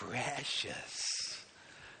precious.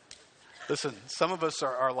 Listen, some of us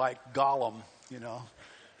are like Gollum, you know.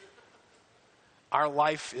 Our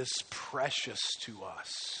life is precious to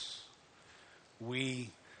us.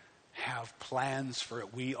 We have plans for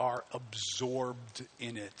it. We are absorbed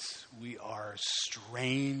in it. We are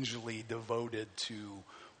strangely devoted to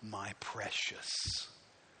my precious.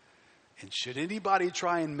 And should anybody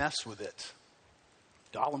try and mess with it,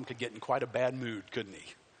 Gollum could get in quite a bad mood, couldn't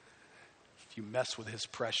he? If you mess with his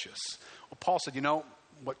precious. Well, Paul said, you know,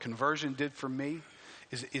 what conversion did for me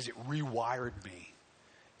is it rewired me.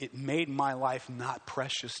 It made my life not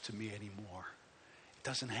precious to me anymore.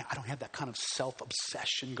 I don't have that kind of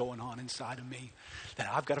self-obsession going on inside of me that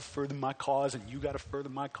I've got to further my cause and you got to further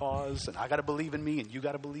my cause and I got to believe in me and you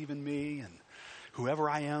got to believe in me and whoever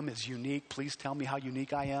I am is unique. Please tell me how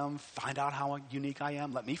unique I am. Find out how unique I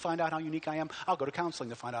am. Let me find out how unique I am. I'll go to counseling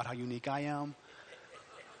to find out how unique I am.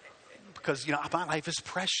 Because, you know, my life is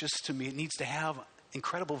precious to me. It needs to have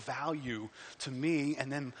incredible value to me,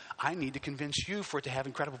 and then I need to convince you for it to have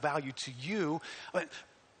incredible value to you. But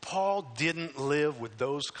Paul didn't live with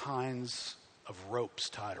those kinds of ropes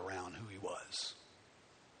tied around who he was.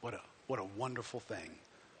 What a wonderful thing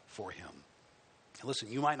for him.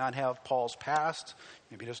 Listen, you might not have Paul's past.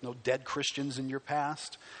 Maybe there's no dead Christians in your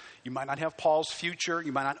past. You might not have Paul's future.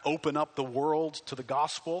 You might not open up the world to the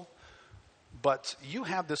gospel. But you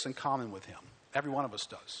have this in common with him. Every one of us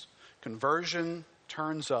does. Conversion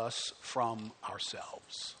turns us from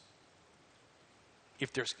ourselves.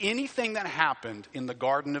 If there's anything that happened in the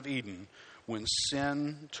Garden of Eden when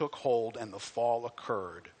sin took hold and the fall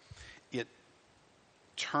occurred, it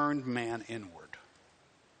turned man inward.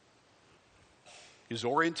 His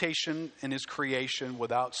orientation and his creation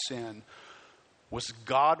without sin was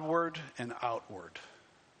Godward and outward.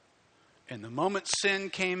 And the moment sin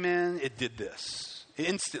came in, it did this.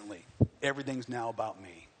 Instantly, everything's now about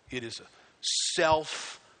me. It is a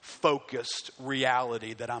self-focused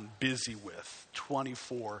reality that I'm busy with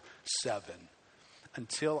 24/7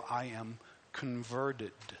 until I am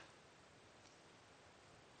converted.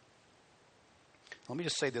 Let me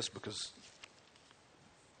just say this because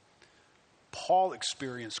Paul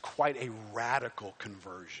experienced quite a radical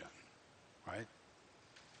conversion, right?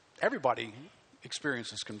 Everybody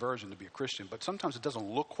experiences conversion to be a Christian, but sometimes it doesn't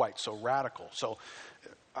look quite so radical. So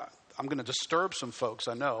I'm going to disturb some folks,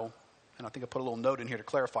 I know, and I think I put a little note in here to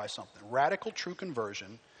clarify something. Radical true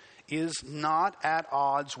conversion is not at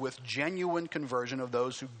odds with genuine conversion of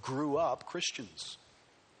those who grew up Christians.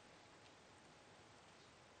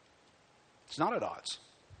 It's not at odds.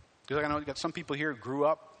 Because I know you got some people here who grew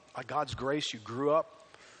up, by God's grace, you grew up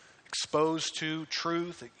exposed to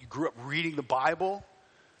truth. You grew up reading the Bible.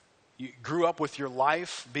 You grew up with your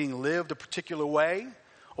life being lived a particular way.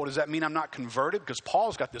 Or does that mean I'm not converted? Because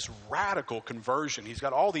Paul's got this radical conversion. He's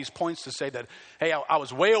got all these points to say that, hey, I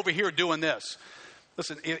was way over here doing this.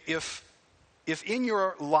 Listen, if in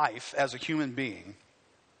your life as a human being,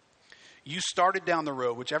 you started down the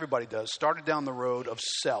road, which everybody does, started down the road of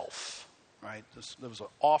self, right? There was an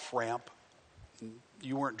off-ramp.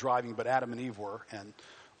 You weren't driving, but Adam and Eve were. And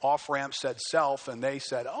off-ramp said self, and they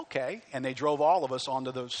said, okay. And they drove all of us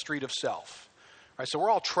onto the street of self. Right, so we're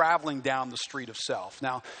all traveling down the street of self.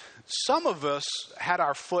 Now, some of us had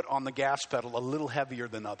our foot on the gas pedal a little heavier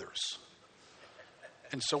than others.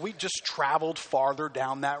 And so we just traveled farther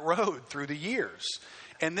down that road through the years.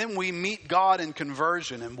 And then we meet God in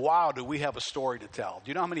conversion, and wow, do we have a story to tell.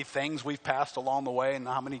 Do you know how many things we've passed along the way and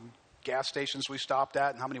how many gas stations we stopped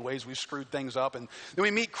at and how many ways we screwed things up? And then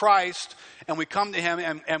we meet Christ, and we come to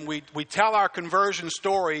him, and we tell our conversion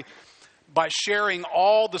story by sharing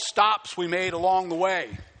all the stops we made along the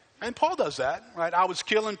way. And Paul does that, right? I was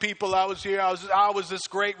killing people. I was here. I was this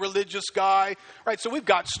great religious guy, right? So we've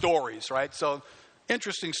got stories, right? So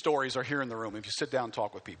interesting stories are here in the room if you sit down and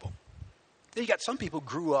talk with people. Then you got some people who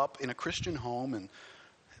grew up in a Christian home, and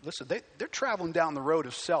listen, they're traveling down the road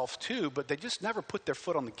of self too, but they just never put their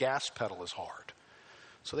foot on the gas pedal as hard.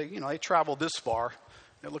 So they traveled this far.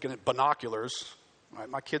 They're looking at binoculars. Right?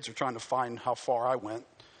 My kids are trying to find how far I went.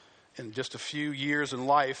 In just a few years in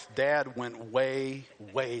life, Dad went way,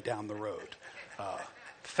 way down the road.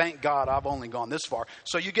 Thank God I've only gone this far.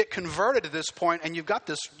 So you get converted at this point, and you've got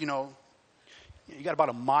this, you got about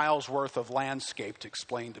a mile's worth of landscape to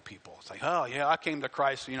explain to people. It's like, oh, yeah, I came to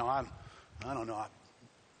Christ, I don't know, I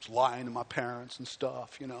was lying to my parents and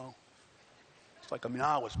stuff, It's like,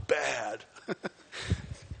 I was bad.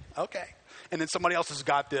 Okay. And then somebody else has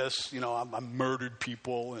got this, I murdered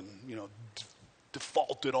people and,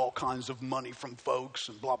 defaulted all kinds of money from folks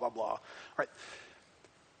and blah, blah, blah. All right.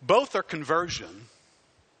 Both are conversion.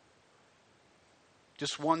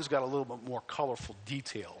 Just one's got a little bit more colorful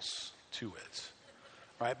details to it.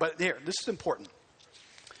 All right. But here, this is important.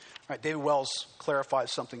 All right, David Wells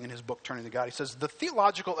clarifies something in his book, Turning to God. He says, the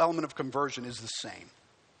theological element of conversion is the same.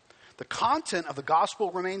 The content of the gospel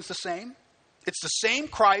remains the same. It's the same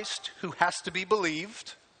Christ who has to be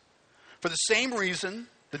believed. For the same reason,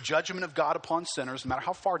 the judgment of God upon sinners, no matter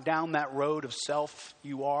how far down that road of self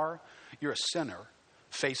you are, you're a sinner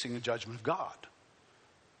facing the judgment of God.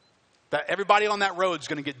 That everybody on that road is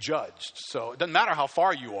going to get judged. So it doesn't matter how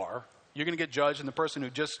far you are, you're going to get judged, and the person who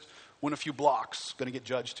just went a few blocks is going to get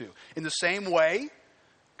judged too. In the same way,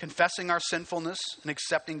 confessing our sinfulness and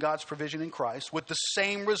accepting God's provision in Christ with the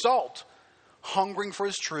same result, hungering for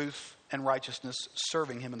his truth and righteousness,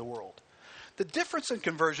 serving him in the world. The difference in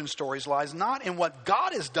conversion stories lies not in what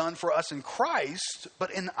God has done for us in Christ,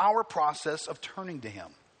 but in our process of turning to him.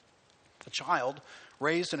 A child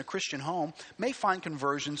raised in a Christian home may find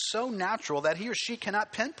conversion so natural that he or she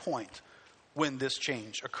cannot pinpoint when this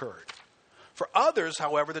change occurred. For others,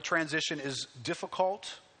 however, the transition is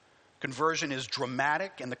difficult, conversion is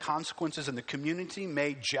dramatic, and the consequences in the community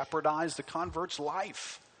may jeopardize the convert's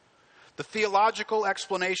life. The theological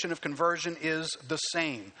explanation of conversion is the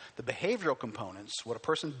same. The behavioral components, what a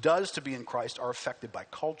person does to be in Christ, are affected by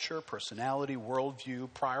culture, personality, worldview,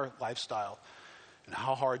 prior lifestyle, and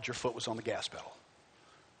how hard your foot was on the gas pedal,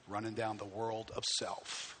 running down the world of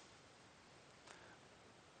self.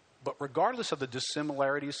 But regardless of the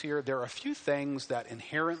dissimilarities here, there are a few things that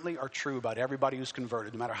inherently are true about everybody who's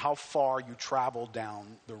converted, no matter how far you travel down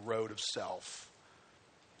the road of self.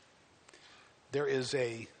 There is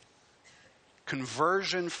a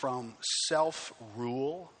conversion from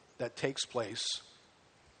self-rule that takes place.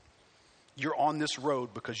 You're on this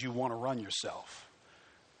road because you want to run yourself.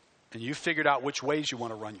 And you figured out which ways you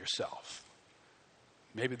want to run yourself.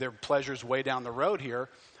 Maybe there are pleasures way down the road here,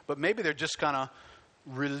 but maybe they're just kind of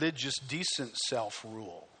religious, decent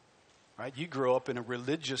self-rule, right? You grew up in a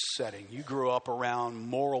religious setting. You grew up around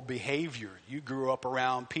moral behavior. You grew up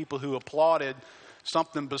around people who applauded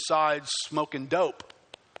something besides smoking dope.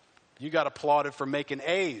 You got applauded for making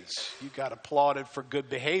A's. You got applauded for good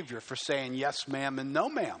behavior, for saying yes, ma'am, and no,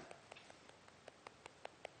 ma'am.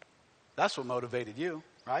 That's what motivated you,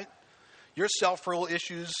 right? Your self-rule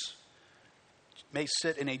issues may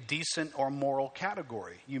sit in a decent or moral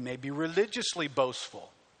category. You may be religiously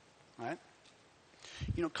boastful, right?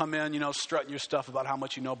 You don't come in, strutting your stuff about how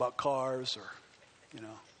much you know about cars or,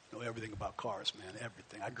 know everything about cars, man,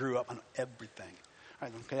 everything. I grew up on everything.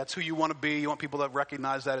 Right, okay, that's who you want to be. You want people that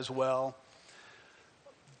recognize that as well.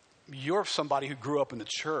 You're somebody who grew up in the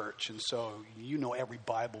church, and so you know every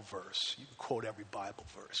Bible verse. You can quote every Bible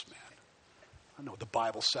verse, man. I know what the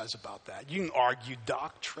Bible says about that. You can argue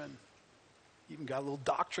doctrine. You even got a little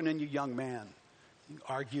doctrine in you, young man. You can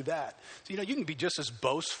argue that. So, you can be just as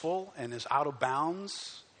boastful and as out of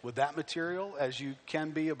bounds with that material as you can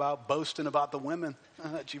be about boasting about the women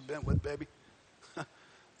that you've been with, baby.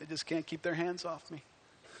 They just can't keep their hands off me.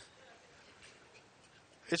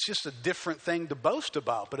 It's just a different thing to boast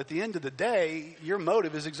about. But at the end of the day, your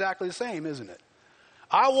motive is exactly the same, isn't it?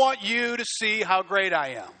 I want you to see how great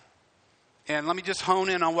I am. And let me just hone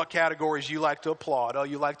in on what categories you like to applaud. Oh,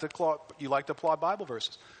 you like to applaud Bible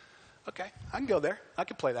verses. Okay, I can go there. I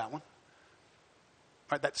can play that one. All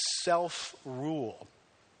right, that's self-rule.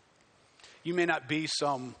 You may not be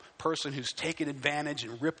some person who's taken advantage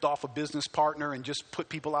and ripped off a business partner and just put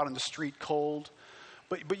people out on the street cold.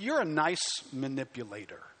 But you're a nice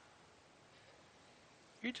manipulator.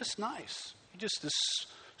 You're just nice. You're just this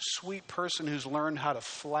sweet person who's learned how to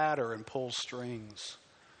flatter and pull strings.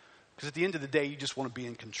 Because at the end of the day, you just want to be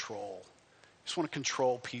in control. You just want to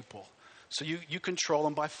control people. So you control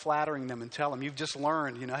them by flattering them and tell them. You've just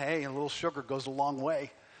learned, hey, a little sugar goes a long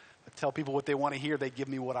way. I tell people what they want to hear. They give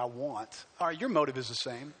me what I want. All right, your motive is the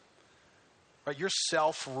same. Right, your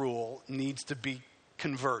self-rule needs to be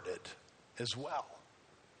converted as well.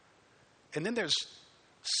 And then there's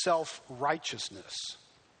self-righteousness.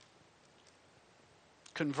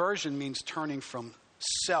 Conversion means turning from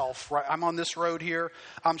self, right? I'm on this road here.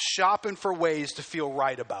 I'm shopping for ways to feel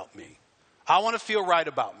right about me. I want to feel right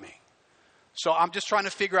about me. So I'm just trying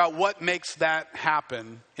to figure out what makes that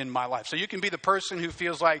happen in my life. So you can be the person who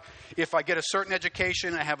feels like if I get a certain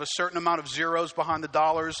education, I have a certain amount of zeros behind the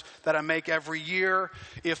dollars that I make every year.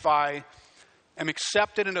 If I am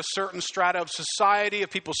accepted in a certain strata of society, if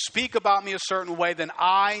people speak about me a certain way, then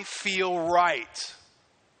I feel right.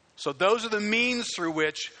 So those are the means through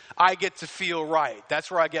which I get to feel right.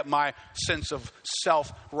 That's where I get my sense of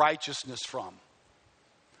self-righteousness from.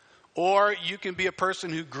 Or you can be a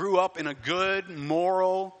person who grew up in a good,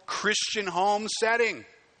 moral, Christian home setting.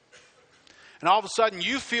 And all of a sudden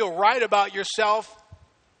you feel right about yourself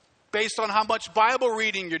based on how much Bible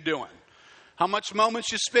reading you're doing, how much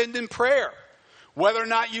moments you spend in prayer, whether or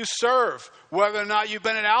not you serve, whether or not you've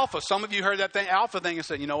been at Alpha. Some of you heard that Alpha thing and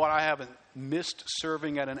said, you know what, I haven't missed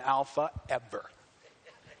serving at an Alpha ever.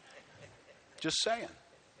 Just saying.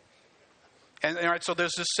 And all right, so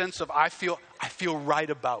there's this sense of I feel right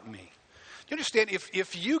about me. You understand,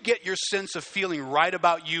 if you get your sense of feeling right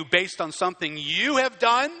about you based on something you have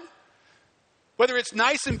done, whether it's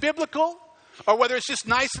nice and biblical or whether it's just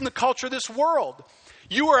nice in the culture of this world,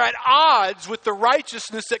 you are at odds with the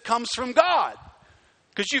righteousness that comes from God.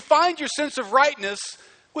 Because you find your sense of rightness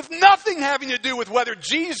with nothing having to do with whether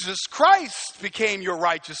Jesus Christ became your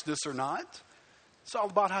righteousness or not. It's all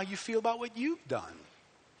about how you feel about what you've done.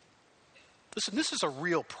 Listen, this is a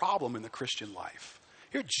real problem in the Christian life.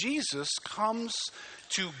 Here, Jesus comes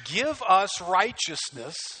to give us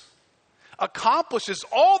righteousness, accomplishes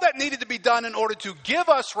all that needed to be done in order to give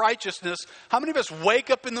us righteousness. How many of us wake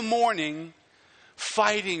up in the morning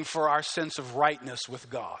fighting for our sense of rightness with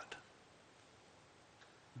God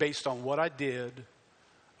based on what I did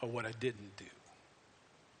or what I didn't do?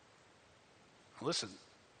 Listen,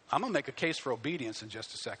 I'm going to make a case for obedience in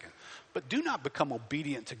just a second. But do not become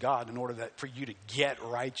obedient to God in order for you to get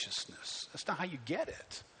righteousness. That's not how you get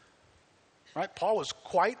it. Right? Paul was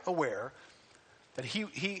quite aware that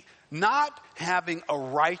he not having a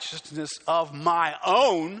righteousness of my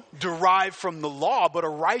own derived from the law, but a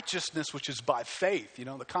righteousness which is by faith. You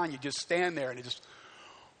know, the kind you just stand there and it just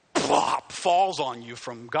plop, falls on you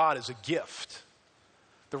from God as a gift.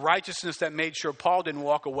 The righteousness that made sure Paul didn't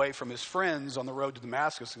walk away from his friends on the road to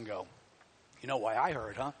Damascus and go, you know why I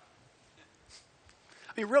heard, huh?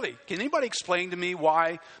 I mean, really, can anybody explain to me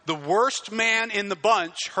why the worst man in the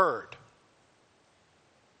bunch heard?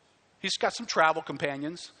 He's got some travel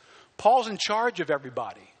companions. Paul's in charge of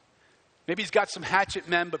everybody. Maybe he's got some hatchet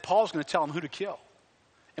men, but Paul's going to tell him who to kill.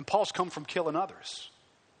 And Paul's come from killing others.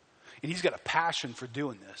 And he's got a passion for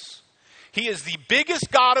doing this. He is the biggest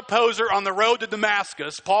God opposer on the road to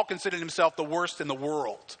Damascus. Paul considered himself the worst in the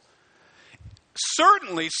world.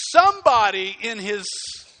 Certainly, somebody in his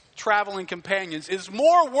traveling companions is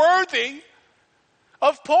more worthy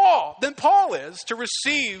of Paul than Paul is to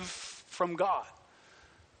receive from God.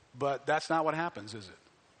 But that's not what happens, is it?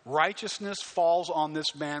 Righteousness falls on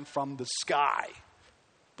this man from the sky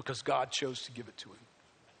because God chose to give it to him.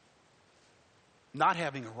 Not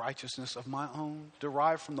having a righteousness of my own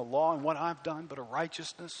derived from the law and what I've done, but a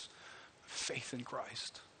righteousness, faith in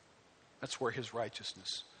Christ. That's where his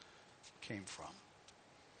righteousness came from. All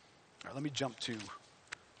right, let me jump to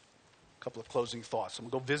a couple of closing thoughts. I'm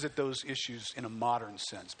going to go visit those issues in a modern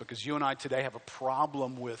sense because you and I today have a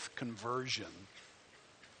problem with conversion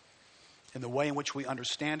in the way in which we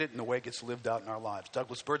understand it and the way it gets lived out in our lives.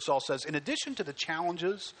 Douglas Birdsall says, in addition to the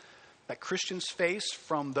challenges that Christians face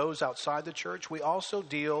from those outside the church, we also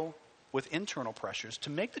deal with internal pressures to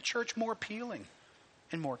make the church more appealing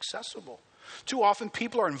and more accessible. Too often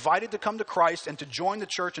people are invited to come to Christ and to join the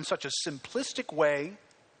church in such a simplistic way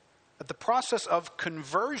that the process of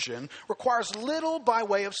conversion requires little by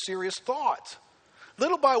way of serious thought,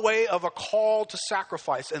 little by way of a call to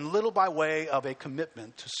sacrifice, and little by way of a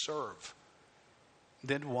commitment to serve.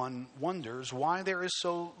 Then one wonders why there is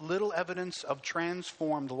so little evidence of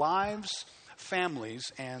transformed lives,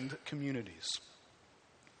 families, and communities.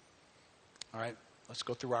 All right, let's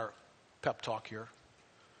go through our pep talk here.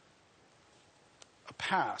 A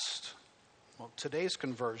past. Well, today's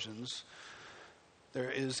conversions, there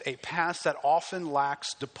is a past that often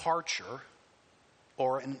lacks departure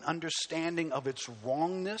or an understanding of its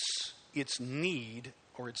wrongness, its need,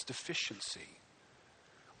 or its deficiency.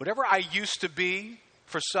 Whatever I used to be,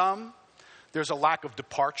 for some, there's a lack of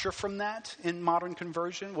departure from that in modern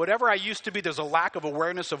conversion. Whatever I used to be, there's a lack of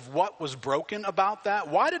awareness of what was broken about that.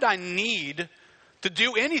 Why did I need to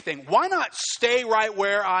do anything? Why not stay right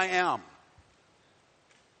where I am?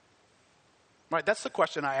 Right, that's the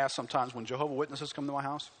question I ask sometimes when Jehovah's Witnesses come to my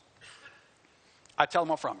house. I tell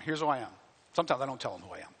them up front, here's who I am. Sometimes I don't tell them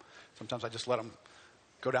who I am. Sometimes I just let them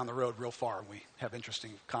go down the road real far and we have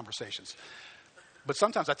interesting conversations. But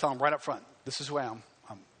sometimes I tell them right up front, this is who I am.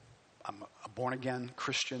 I'm a born-again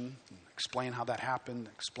Christian. Explain how that happened.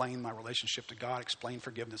 Explain my relationship to God. Explain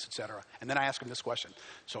forgiveness, etc. And then I ask them this question.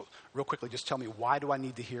 So real quickly, just tell me, why do I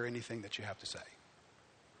need to hear anything that you have to say?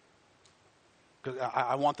 Because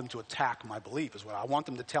I want them to attack my belief as well. I want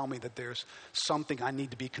them to tell me that there's something I need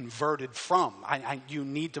to be converted from. You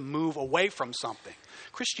need to move away from something.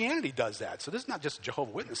 Christianity does that. So this is not just a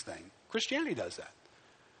Jehovah's Witness thing. Christianity does that.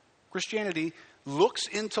 Christianity looks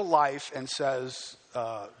into life and says,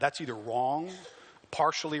 that's either wrong,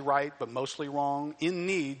 partially right, but mostly wrong, in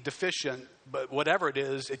need, deficient, but whatever it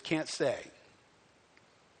is, it can't stay.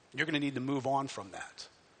 You're going to need to move on from that.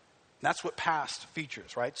 And that's what past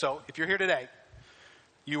features, right? So if you're here today,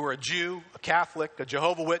 you were a Jew, a Catholic, a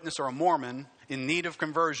Jehovah's Witness, or a Mormon in need of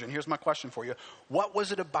conversion. Here's my question for you. What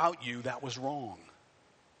was it about you that was wrong?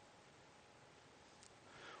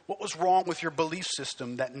 What was wrong with your belief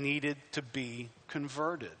system that needed to be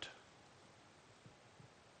converted?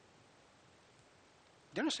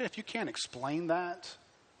 Do you understand? If you can't explain that,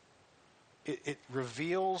 it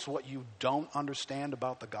reveals what you don't understand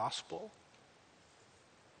about the gospel.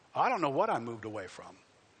 I don't know what I moved away from.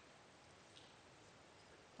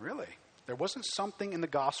 Really? There wasn't something in the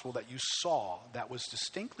gospel that you saw that was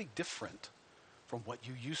distinctly different from what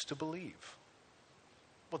you used to believe.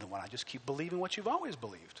 Well, then why not just keep believing what you've always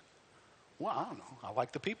believed? Well, I don't know. I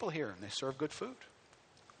like the people here and they serve good food.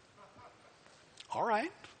 All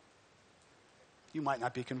right. You might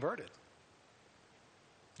not be converted.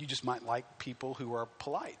 You just might like people who are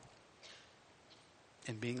polite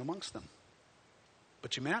and being amongst them.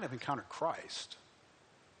 But you may not have encountered Christ.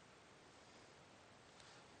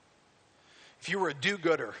 If you were a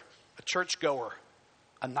do-gooder, a churchgoer,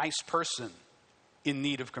 a nice person in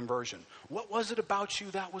need of conversion, what was it about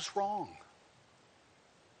you that was wrong?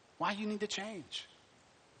 Why you need to change?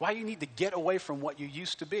 Why you need to get away from what you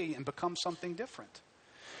used to be and become something different?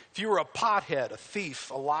 If you were a pothead, a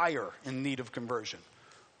thief, a liar in need of conversion,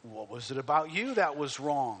 what was it about you that was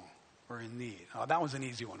wrong or in need? Oh, that was an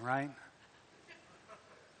easy one, right?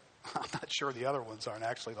 I'm not sure the other ones aren't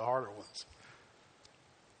actually the harder ones.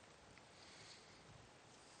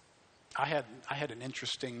 I had an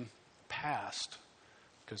interesting past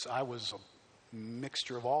because I was a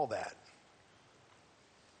mixture of all that.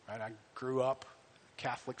 Right? I grew up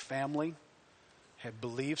Catholic family, had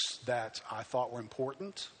beliefs that I thought were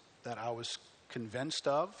important, that I was convinced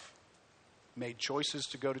of, made choices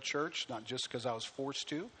to go to church, not just because I was forced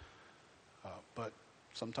to, but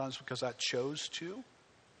sometimes because I chose to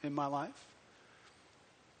in my life.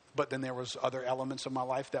 But then there was other elements of my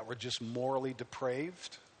life that were just morally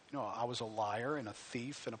depraved. You know, I was a liar and a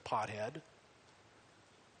thief and a pothead.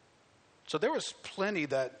 So there was plenty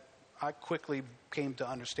that I quickly came to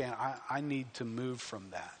understand. I need to move from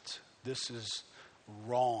that. This is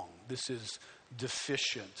wrong. This is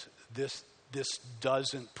deficient. This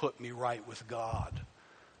doesn't put me right with God.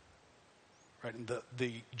 Right? And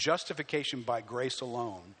the justification by grace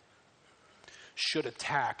alone should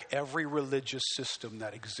attack every religious system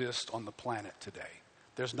that exists on the planet today.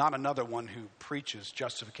 There's not another one who preaches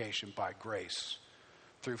justification by grace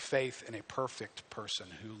through faith in a perfect person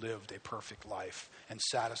who lived a perfect life and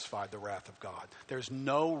satisfied the wrath of God. There's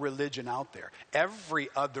no religion out there. Every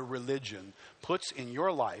other religion puts in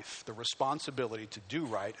your life the responsibility to do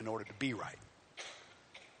right in order to be right.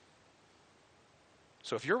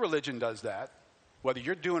 So if your religion does that, whether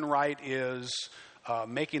you're doing right is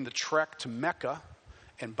making the trek to Mecca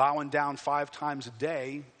and bowing down 5 times a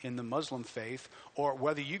day in the Muslim faith, or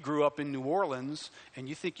whether you grew up in New Orleans and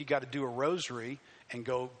you think you got to do a rosary and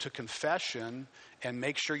go to confession and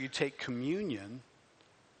make sure you take communion,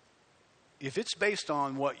 if it's based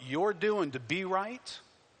on what you're doing to be right,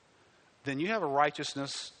 then you have a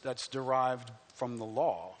righteousness that's derived from the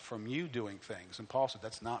law, from you doing things. And Paul said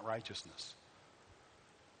that's not righteousness.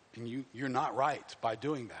 And you're not right by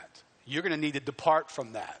doing that. You're going to need to depart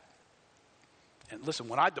from that. And listen,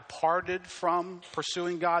 when I departed from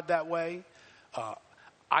pursuing God that way,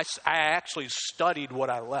 I actually studied what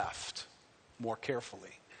I left more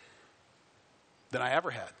carefully than I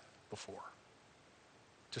ever had before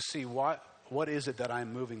to see what is it that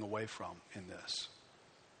I'm moving away from in this.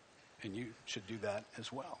 And you should do that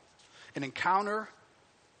as well. An encounter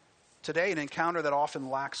that often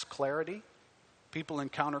lacks clarity. People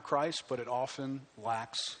encounter Christ, but it often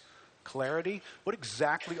lacks clarity. What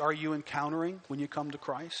exactly are you encountering when you come to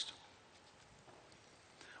Christ?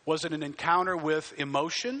 Was it an encounter with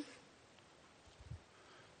emotion?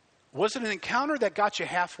 Was it an encounter that got you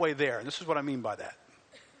halfway there? And this is what I mean by that.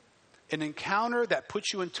 An encounter that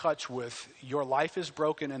puts you in touch with your life is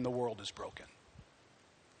broken and the world is broken.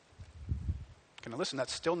 Can I listen?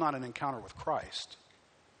 That's still not an encounter with Christ.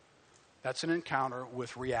 That's an encounter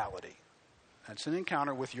with reality. That's an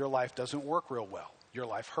encounter with your life doesn't work real well. Your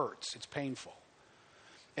life hurts. It's painful.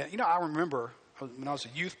 And, I remember when I was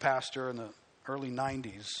a youth pastor in the early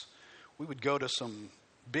 90s, we would go to some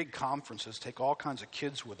big conferences, take all kinds of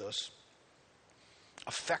kids with us,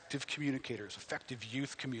 effective communicators, effective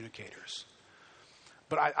youth communicators.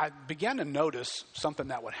 But I began to notice something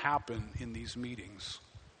that would happen in these meetings.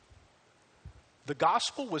 The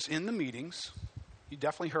gospel was in the meetings. You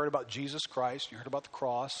definitely heard about Jesus Christ. You heard about the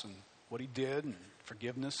cross and what he did and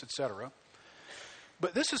forgiveness, etc.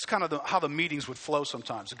 But this is kind of how the meetings would flow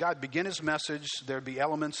sometimes. The guy would begin his message. There'd be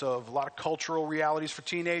elements of a lot of cultural realities for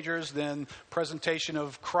teenagers, then presentation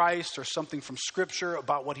of Christ or something from Scripture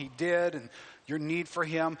about what he did and your need for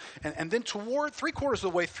him. And then toward 3/4 of the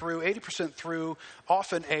way through, 80% through,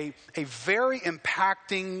 often a very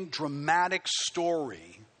impacting, dramatic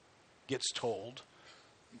story gets told,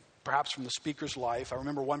 perhaps from the speaker's life. I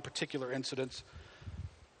remember one particular incident.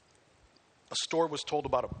 A story was told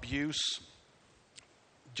about abuse,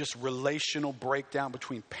 just relational breakdown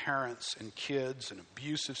between parents and kids and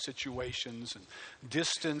abusive situations and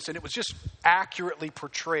distance. And it was just accurately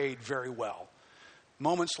portrayed very well.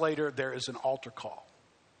 Moments later, there is an altar call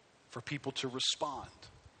for people to respond.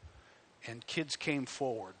 And kids came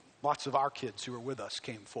forward. Lots of our kids who were with us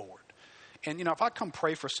came forward. And, if I come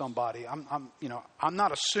pray for somebody, I'm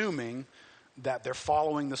not assuming that they're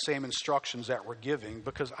following the same instructions that we're giving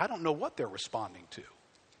because I don't know what they're responding to.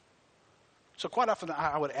 So quite often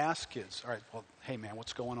I would ask kids, all right, well, hey man,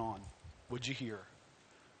 what's going on? What'd you hear?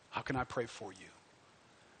 How can I pray for you?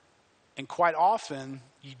 And quite often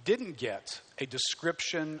you didn't get a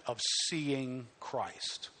description of seeing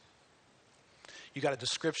Christ. You got a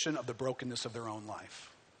description of the brokenness of their own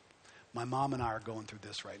life. My mom and I are going through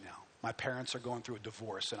this right now. My parents are going through a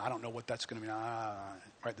divorce and I don't know what that's going to be.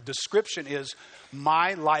 Right? The description is,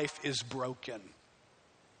 my life is broken.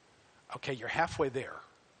 Okay, you're halfway there.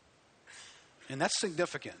 And that's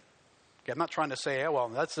significant. Okay, I'm not trying to say, well,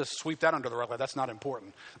 let's just sweep that under the rug. That's not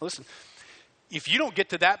important. Listen, if you don't get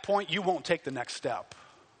to that point, you won't take the next step.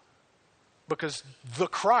 Because the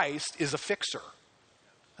Christ is a fixer.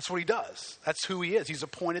 That's what he does. That's who he is. He's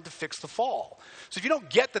appointed to fix the fall. So if you don't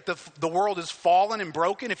get that the world is fallen and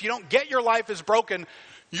broken, if you don't get your life is broken,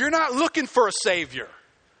 you're not looking for a savior.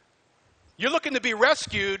 You're looking to be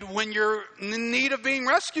rescued when you're in need of being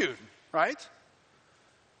rescued, right?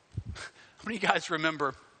 How many of you guys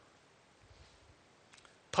remember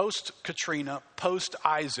post-Katrina,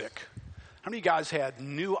 post-Isaac, how many of you guys had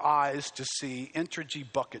new eyes to see Entergy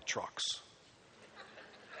bucket trucks?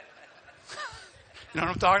 You know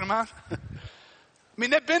what I'm talking about? I mean,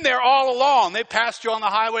 they've been there all along. They passed you on the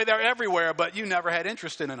highway. They're everywhere, but you never had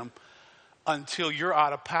interest in them until you're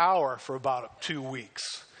out of power for about 2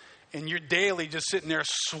 weeks. And you're daily just sitting there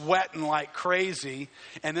sweating like crazy.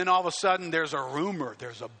 And then all of a sudden there's a rumor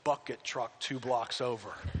there's a bucket truck 2 blocks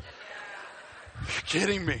over. You're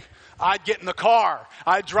kidding me. I'd get in the car.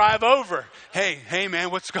 I'd drive over. Hey man,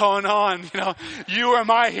 what's going on? You are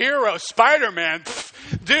my hero, Spider-Man.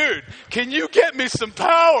 Dude, can you get me some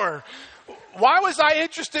power? Why was I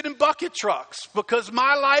interested in bucket trucks? Because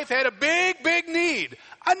my life had a big, big need.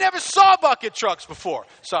 I never saw bucket trucks before.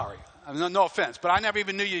 Sorry. No offense, but I never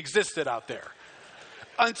even knew you existed out there.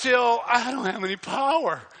 Until I don't have any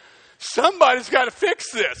power. Somebody's got to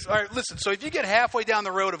fix this. All right, listen, so if you get halfway down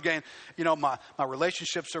the road of going, my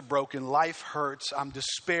relationships are broken, life hurts, I'm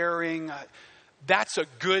despairing, that's a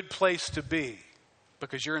good place to be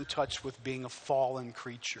because you're in touch with being a fallen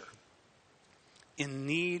creature in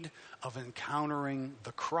need of encountering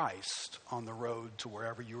the Christ on the road to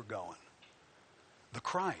wherever you're going. The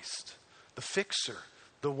Christ, the fixer,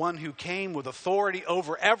 the one who came with authority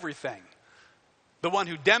over everything. The one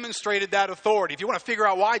who demonstrated that authority. If you want to figure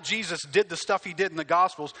out why Jesus did the stuff he did in the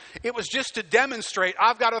Gospels, it was just to demonstrate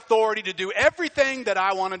I've got authority to do everything that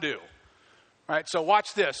I want to do. All right, so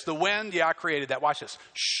watch this. The wind, I created that. Watch this.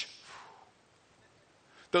 Shh.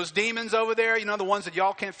 Those demons over there, the ones that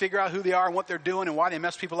y'all can't figure out who they are and what they're doing and why they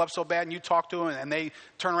mess people up so bad, and you talk to them and they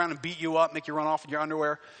turn around and beat you up, make you run off in your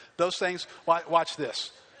underwear. Those things, watch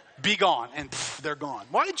this. Be gone. And they're gone.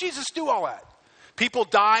 Why did Jesus do all that? People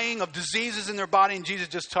dying of diseases in their body, and Jesus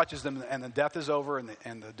just touches them, and the death is over,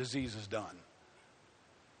 and the disease is done.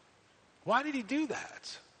 Why did he do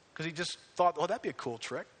that? Because he just thought, that'd be a cool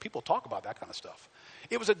trick. People talk about that kind of stuff.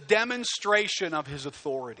 It was a demonstration of his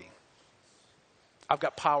authority. I've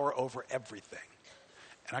got power over everything,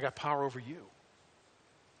 and I got power over you.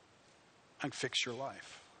 I can fix your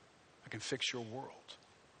life. I can fix your world.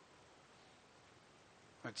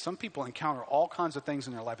 Right? Some people encounter all kinds of things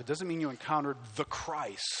in their life. It doesn't mean you encountered the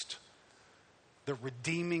Christ, the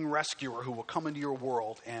redeeming rescuer who will come into your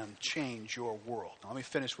world and change your world. Now, let me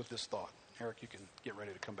finish with this thought. Eric, you can get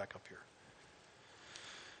ready to come back up here.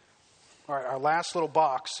 All right, our last little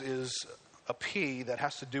box is a P that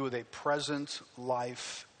has to do with a present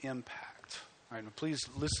life impact. All right, now please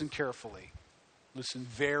listen carefully. Listen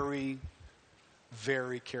very,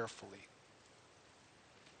 very carefully.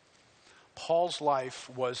 Paul's life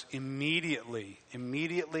was immediately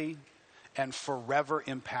and forever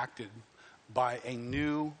impacted by a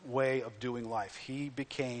new way of doing life. He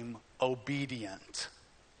became obedient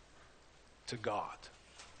to God.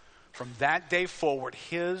 From that day forward,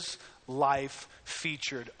 his life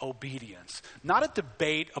featured obedience. Not a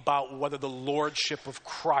debate about whether the lordship of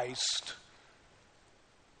Christ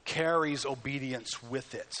carries obedience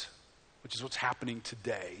with it, which is what's happening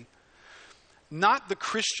today. Not the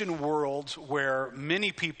Christian world where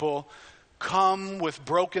many people come with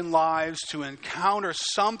broken lives to encounter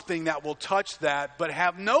something that will touch that, but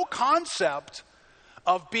have no concept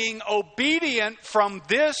of being obedient from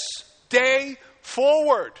this day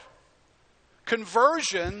forward.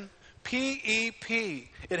 Conversion, P-E-P.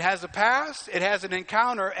 It has a past, it has an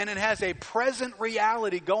encounter, and it has a present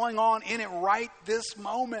reality going on in it right this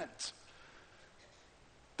moment.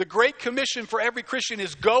 The Great Commission for every Christian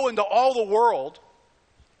is go into all the world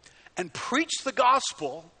and preach the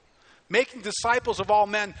gospel, making disciples of all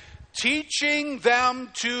men, teaching them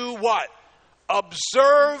to what?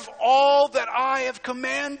 Observe all that I have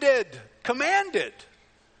commanded. Commanded.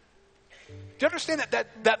 Do you understand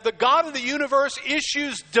that the God of the universe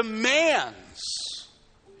issues demands?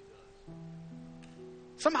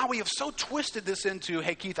 Somehow we have so twisted this into,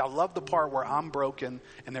 hey, Keith, I love the part where I'm broken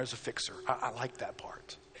and there's a fixer. I like that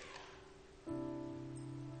part.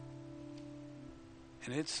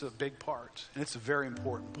 And it's a big part. And it's a very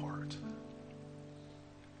important part.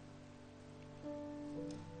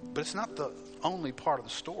 But it's not the only part of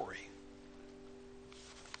the story.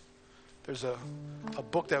 There's a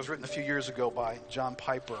book that was written a few years ago by John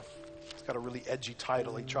Piper. It's got a really edgy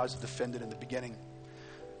title. He tries to defend it in the beginning.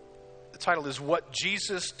 The title is What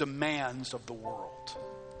Jesus Demands of the World.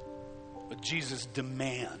 What Jesus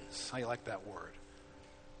demands. How do you like that word?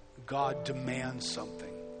 God demands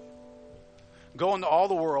something. Go into all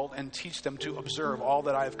the world and teach them to observe all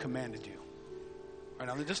that I have commanded you. All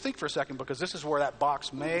right, now just think for a second, because this is where that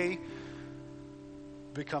box may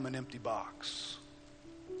become an empty box.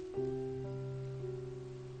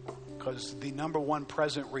 Because the number one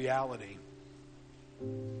present reality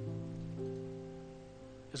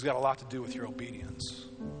has got a lot to do with your obedience.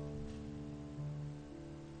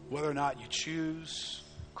 Whether or not you choose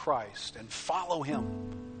Christ and follow him.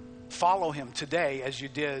 Follow him today as you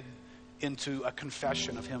did into a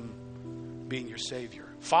confession of him being your Savior.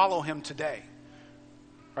 Follow him today.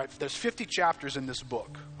 Right? There's 50 chapters in this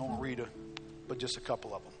book. I won't read but just a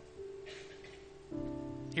couple of them.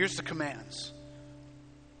 Here's the commands.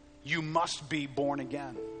 You must be born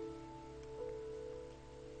again.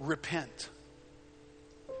 Repent.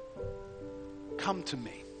 Come to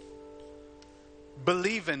me.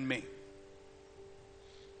 Believe in me.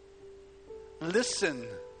 Listen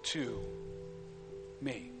to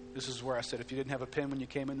me. This is where I said, if you didn't have a pen when you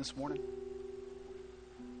came in this morning,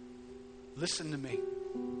 listen to me.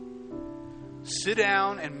 Sit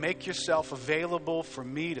down and make yourself available for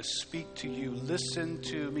me to speak to you. Listen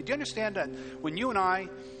to me. Do you understand that when you and I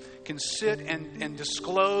can sit and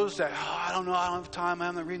disclose that, I don't know, I don't have time,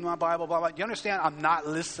 I'm not reading my Bible, blah, blah. Do you understand? I'm not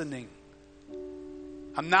listening.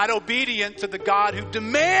 I'm not obedient to the God who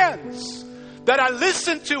demands that I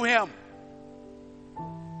listen to him.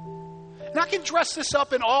 And I can dress this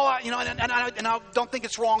up in all, and I don't think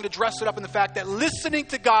it's wrong to dress it up in the fact that listening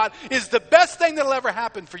to God is the best thing that'll ever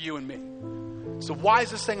happen for you and me. It's the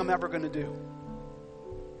wisest thing I'm ever going to do.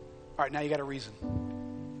 All right, now you got a reason.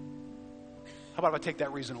 How about if I take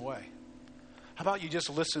that reason away? How about you just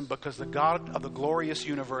listen because the God of the glorious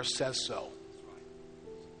universe says so?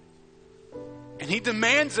 And he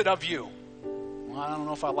demands it of you. Well, I don't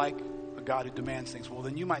know if I like a God who demands things. Well,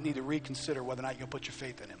 then you might need to reconsider whether or not you'll put your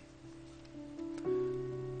faith in him.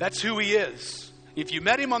 That's who he is. If you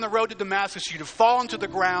met him on the road to Damascus, you'd have fallen to the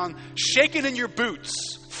ground, shaken in your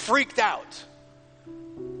boots, freaked out,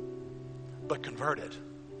 but converted.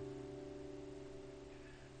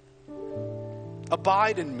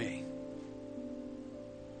 Abide in me.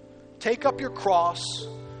 Take up your cross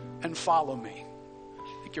and follow me.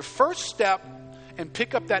 Take your first step and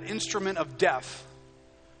pick up that instrument of death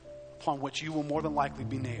upon which you will more than likely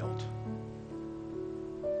be nailed.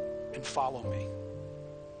 And follow me.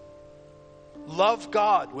 Love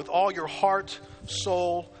God with all your heart,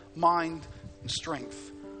 soul, mind, and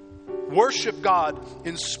strength. Worship God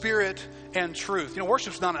in spirit and truth. You know,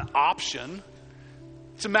 worship's not an option.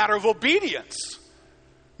 It's a matter of obedience.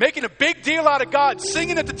 Making a big deal out of God,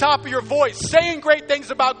 singing at the top of your voice, saying great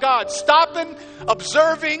things about God, stopping,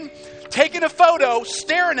 observing, taking a photo,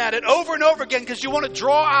 staring at it over and over again because you want to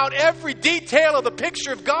draw out every detail of the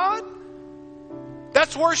picture of God.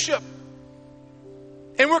 That's worship.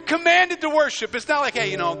 And we're commanded to worship. It's not like,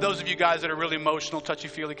 hey, those of you guys that are really emotional,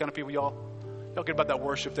 touchy-feely kind of people, y'all Y'all get about that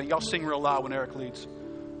worship thing. Y'all sing real loud when Eric leads.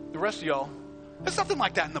 The rest of y'all, there's nothing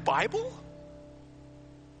like that in the Bible.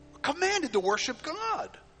 We're commanded to worship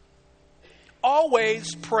God.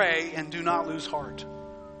 Always pray and do not lose heart.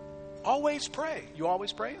 Always pray. You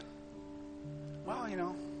always praying?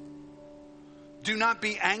 Well, do not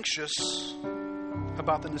be anxious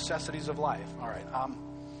about the necessities of life. All right,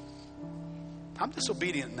 I'm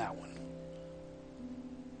disobedient in that one.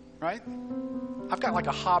 Right? I've got like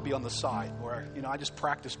a hobby on the side where, I just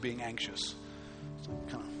practice being anxious. So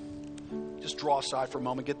kind of just draw aside for a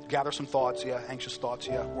moment, gather some thoughts. Yeah, anxious thoughts.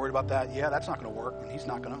 Yeah, worried about that. Yeah, that's not going to work. And he's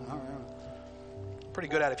not going to. Pretty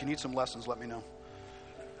good at it. If you need some lessons, let me know.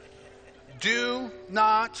 Do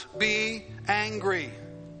not be angry.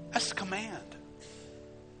 That's the command.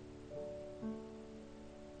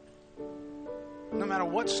 No matter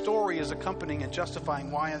what story is accompanying and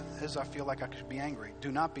justifying why it is I feel like I should be angry,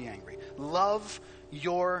 do not be angry. Love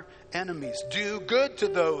your enemies. Do good to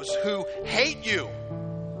those who hate you.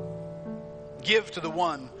 Give to the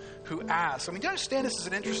one who asks. Do you understand this is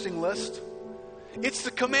an interesting list? It's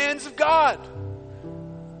the commands of God.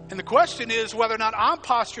 And the question is whether or not I'm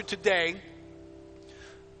postured today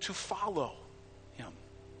to follow Him.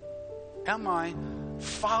 Am I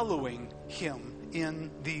following Him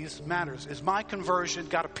in these matters? Is my conversion,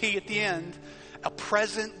 got a P at the end, a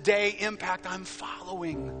present day impact? I'm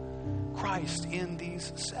following Christ in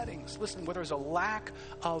these settings. Listen, where there's a lack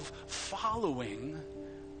of following,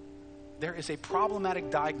 there is a problematic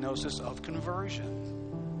diagnosis of conversion.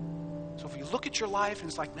 So if you look at your life and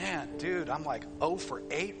it's like, man, dude, I'm like 0 for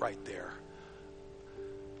 8 right there.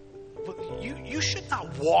 You should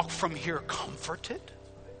not walk from here comforted.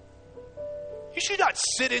 You should not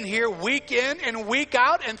sit in here week in and week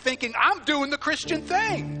out and thinking, I'm doing the Christian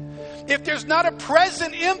thing. If there's not a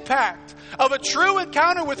present impact of a true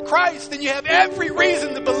encounter with Christ, then you have every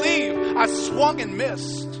reason to believe I swung and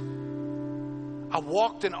missed. I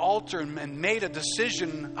walked an altar and made a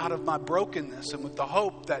decision out of my brokenness and with the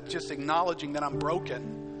hope that just acknowledging that I'm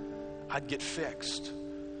broken, I'd get fixed.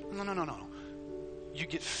 No. You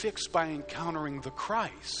get fixed by encountering the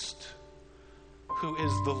Christ who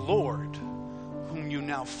is the Lord, whom you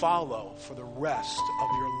now follow for the rest of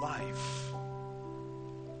your life.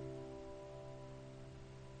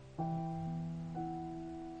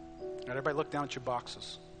 Now, everybody look down at your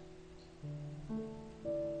boxes.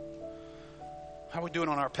 How are we doing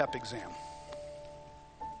on our PEP exam?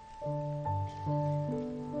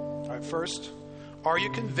 All right, first, are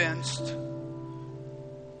you convinced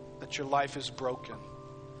that your life is broken?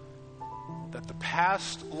 That the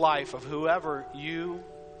past life of whoever you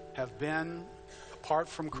have been apart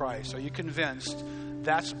from Christ, are you convinced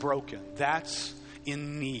that's broken? That's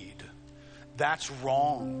in need. That's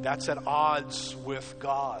wrong. That's at odds with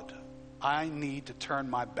God. I need to turn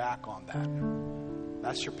my back on that.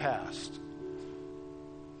 That's your past.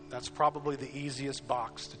 That's probably the easiest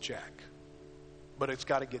box to check. But it's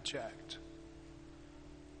got to get checked.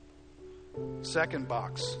 Second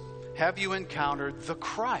box. Have you encountered the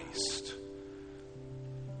Christ?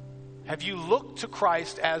 Have you looked to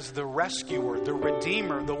Christ as the rescuer, the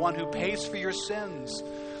redeemer, the one who pays for your sins,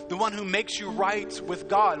 the one who makes you right with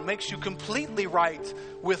God, makes you completely right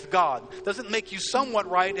with God? Doesn't make you somewhat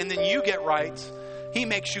right and then you get right. He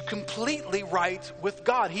makes you completely right with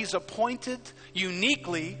God. He's appointed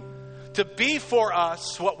uniquely to be for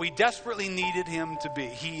us what we desperately needed Him to be.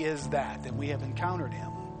 He is that, and we have encountered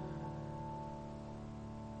Him.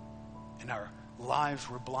 And our lives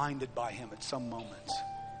were blinded by Him at some moment.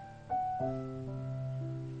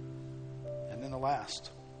 And then the last.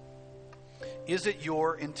 Is it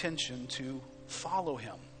your intention to follow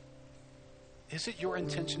Him? Is it your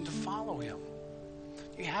intention to follow Him?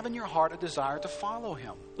 Do you have in your heart a desire to follow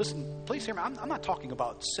Him? Listen, please hear me. I'm not talking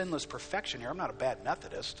about sinless perfection here. I'm not a bad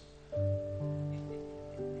Methodist.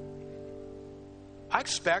 I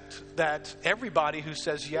expect that everybody who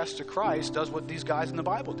says yes to Christ does what these guys in the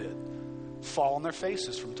Bible did. Fall on their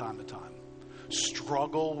faces from time to time.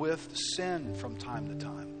 Struggle with sin from time to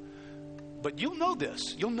time. But you'll know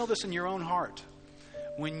this. You'll know this in your own heart.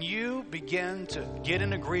 When you begin to get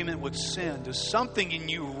in agreement with sin, does something in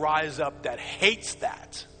you rise up that hates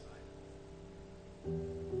that?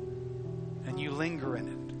 And you linger in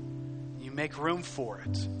it. You make room for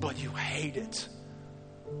it, but you hate it.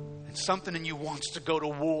 And something in you wants to go to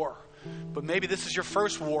war. But maybe this is your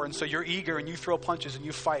first war, and so you're eager and you throw punches and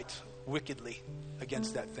you fight wickedly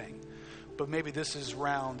against that thing. But maybe this is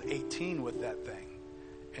round 18 with that thing.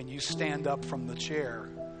 And you stand up from the chair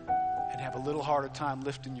and have a little harder time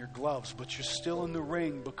lifting your gloves, but you're still in the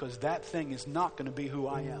ring because that thing is not going to be who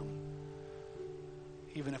I am.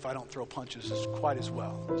 Even if I don't throw punches quite as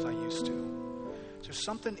well as I used to. There's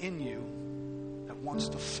something in you that wants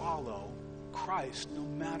to follow Christ no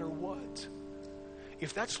matter what.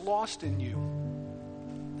 If that's lost in you,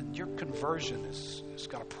 then your conversion has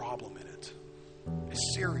got a problem in it. A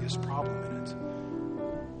serious problem in it.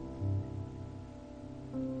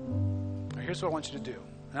 Now, here's what I want you to do.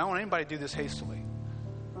 And I don't want anybody to do this hastily.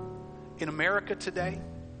 In America today,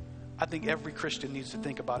 I think every Christian needs to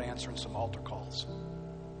think about answering some altar calls.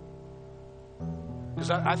 Because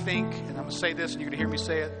I think, and I'm going to say this, and you're going to hear me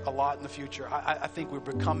say it a lot in the future, I think we're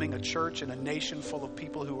becoming a church and a nation full of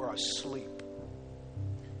people who are asleep.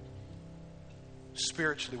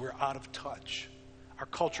 Spiritually, we're out of touch. Our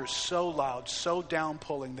culture is so loud, so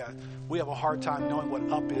down-pulling that we have a hard time knowing what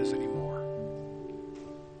up is anymore.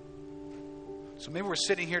 So maybe we're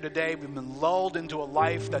sitting here today, we've been lulled into a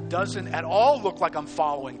life that doesn't at all look like I'm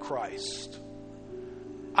following Christ.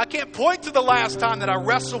 I can't point to the last time that I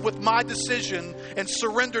wrestled with my decision and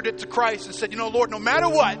surrendered it to Christ and said, Lord, no matter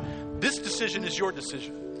what, this decision is your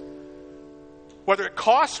decision. Whether it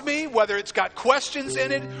costs me, whether it's got questions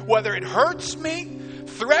in it, whether it hurts me,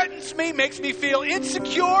 threatens me, makes me feel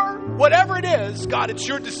insecure, whatever it is, God, it's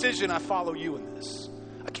your decision. I follow you in this.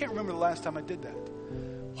 I can't remember the last time I did that.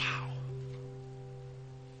 Wow.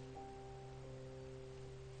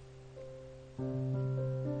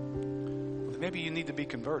 Maybe you need to be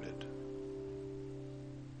converted.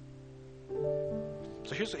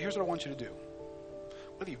 So here's what I want you to do.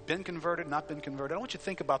 Whether you've been converted, not been converted, I want you to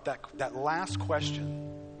think about that last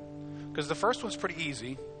question. Because the first one's pretty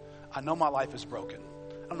easy. I know my life is broken.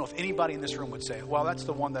 I don't know if anybody in this room would say, well, that's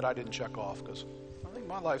the one that I didn't check off, because I think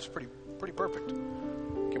my life's pretty perfect.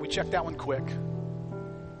 Can we check that one quick?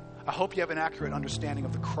 I hope you have an accurate understanding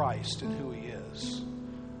of the Christ and who he is.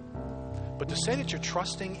 But to say that you're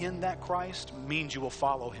trusting in that Christ means you will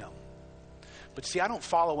follow him. But see, I don't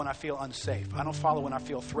follow when I feel unsafe. I don't follow when I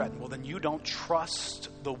feel threatened. Well, then you don't trust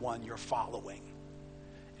the one you're following.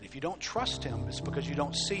 And if you don't trust him, it's because you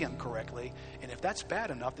don't see him correctly. And if that's bad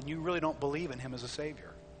enough, then you really don't believe in him as a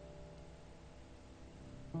Savior.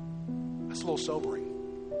 That's a little sobering.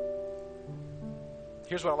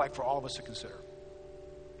 Here's what I'd like for all of us to consider.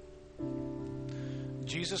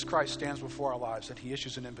 Jesus Christ stands before our lives and he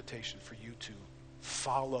issues an invitation for you to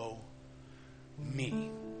follow me,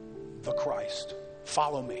 the Christ.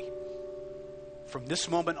 Follow me. From this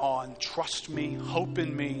moment on, trust me, hope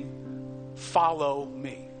in me, follow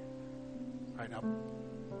me. All right, now,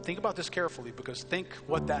 think about this carefully, because think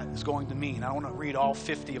what that is going to mean. I don't want to read all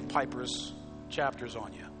 50 of Piper's chapters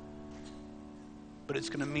on you. But it's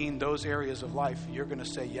going to mean those areas of life you're going to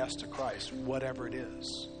say yes to Christ, whatever it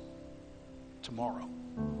is. Tomorrow,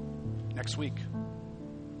 next week,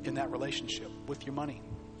 in that relationship, with your money.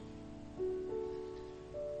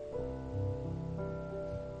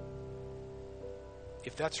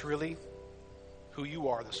 If that's really who you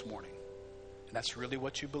are this morning, and that's really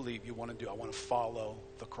what you believe you want to do, I want to follow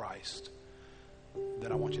the Christ,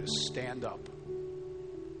 then I want you to stand up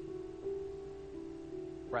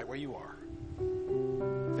right where you are.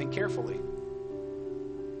 Think carefully.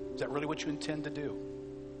 Is that really what you intend to do?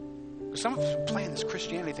 Some of us have been playing this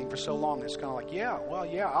Christianity thing for so long, it's kind of like,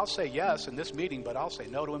 I'll say yes in this meeting, but I'll say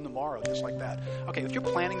no to him tomorrow, just like that. Okay, if you're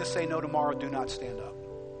planning to say no tomorrow, do not stand up.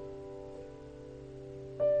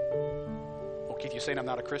 Well, Keith, you saying I'm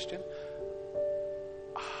not a Christian?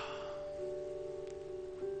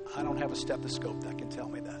 I don't have a stethoscope that can tell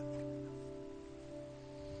me that.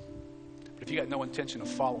 But if you got no intention of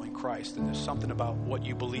following Christ, then there's something about what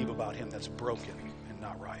you believe about him that's broken and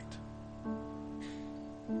not right.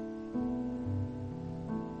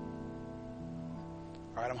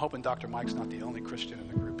 All right, I'm hoping Dr. Mike's not the only Christian in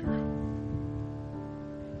the group here.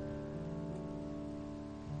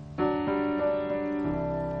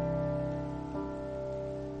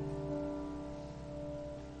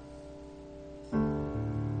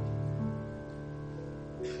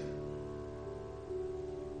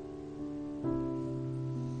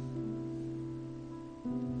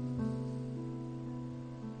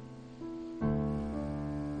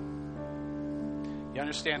 You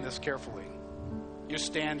understand this carefully. Your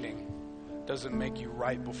standing doesn't make you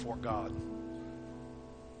right before God.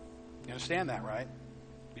 You understand that, right?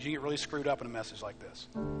 Because you get really screwed up in a message like this.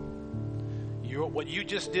 What you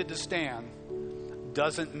just did to stand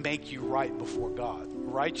doesn't make you right before God.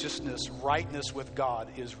 Righteousness, rightness with God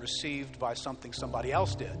is received by something somebody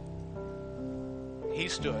else did. He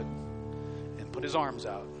stood and put his arms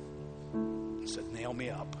out and said, nail me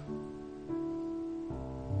up.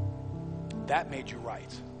 That made you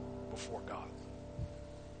right before God.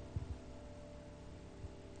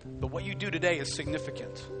 But what you do today is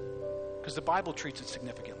significant because the Bible treats it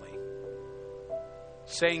significantly.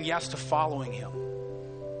 saying yes to following Him,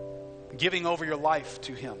 giving over your life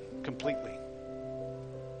to Him completely,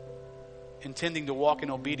 intending to walk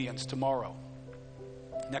in obedience tomorrow,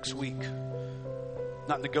 next week,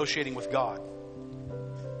 not negotiating with God.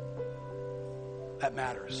 That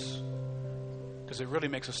matters, because it really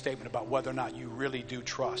makes a statement about whether or not you really do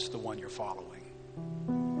trust the one you're following.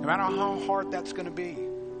 No matter how hard that's going to be,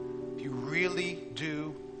 if you really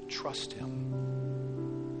do trust Him,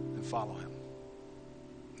 then follow Him,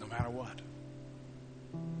 no matter what.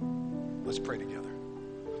 Let's pray together.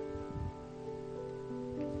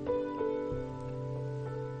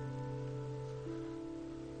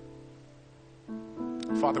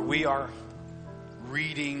 Father, we are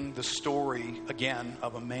reading the story again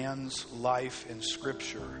of a man's life in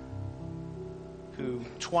Scripture who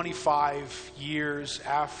 25 years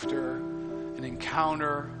after an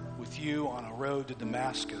encounter with you on a road to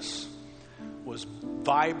Damascus was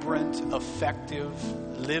vibrant, effective,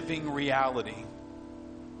 living reality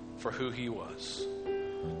for who he was.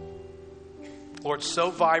 Lord,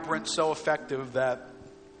 so vibrant, so effective that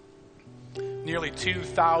nearly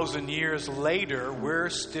 2,000 years later, we're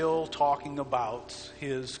still talking about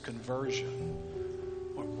his conversion.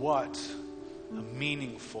 Lord, what a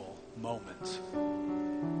meaningful moment.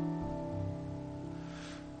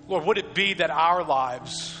 Lord, would it be that our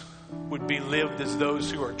lives would be lived as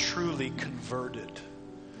those who are truly converted?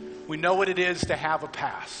 We know what it is to have a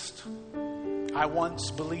past. I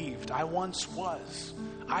once believed. I once was.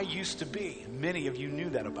 I used to be. Many of you knew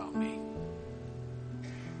that about me.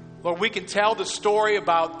 Lord, we can tell the story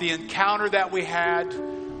about the encounter that we had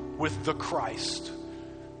with the Christ.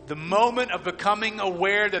 The moment of becoming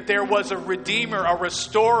aware that there was a Redeemer, a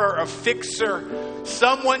Restorer, a Fixer.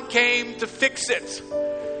 Someone came to fix it.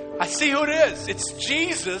 I see who it is. It's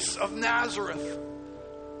Jesus of Nazareth.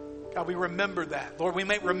 God, we remember that. Lord, we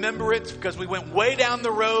may remember it because we went way down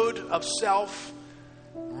the road of self.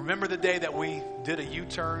 Remember the day that we did a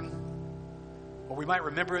U-turn. Or we might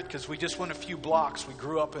remember it because we just went a few blocks. We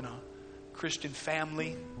grew up in a Christian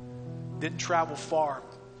family. Didn't travel far.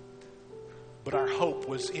 But our hope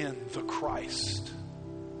was in the Christ.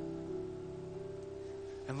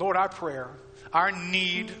 And Lord, our prayer, our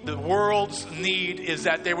need, the world's need is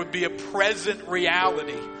that there would be a present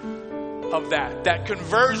reality of that. That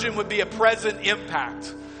conversion would be a present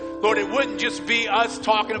impact. Lord, it wouldn't just be us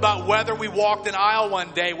talking about whether we walked an aisle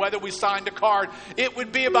one day, whether we signed a card. It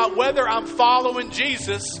would be about whether I'm following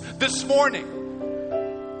Jesus this morning.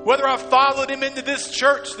 Whether I followed Him into this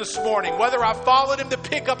church this morning. Whether I followed Him to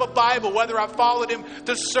pick up a Bible. Whether I followed Him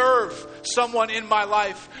to serve someone in my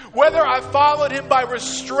life. Whether I followed Him by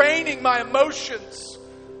restraining my emotions.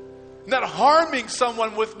 Not harming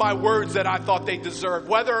someone with my words that I thought they deserved.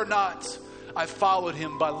 Whether or not I followed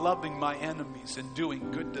Him by loving my enemies and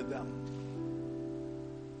doing good to them.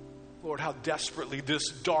 Lord, how desperately this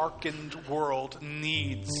darkened world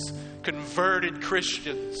needs converted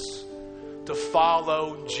Christians to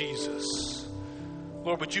follow Jesus.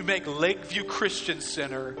 Lord, would you make Lakeview Christian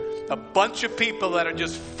Center a bunch of people that are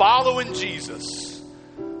just following Jesus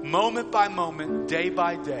moment by moment, day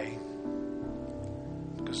by day.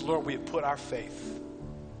 Because, Lord, we have put our faith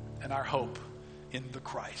and our hope in the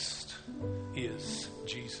Christ. He is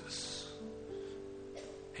Jesus.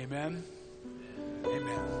 Amen.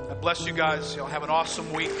 Amen. God bless you guys. Y'all have an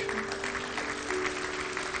awesome week.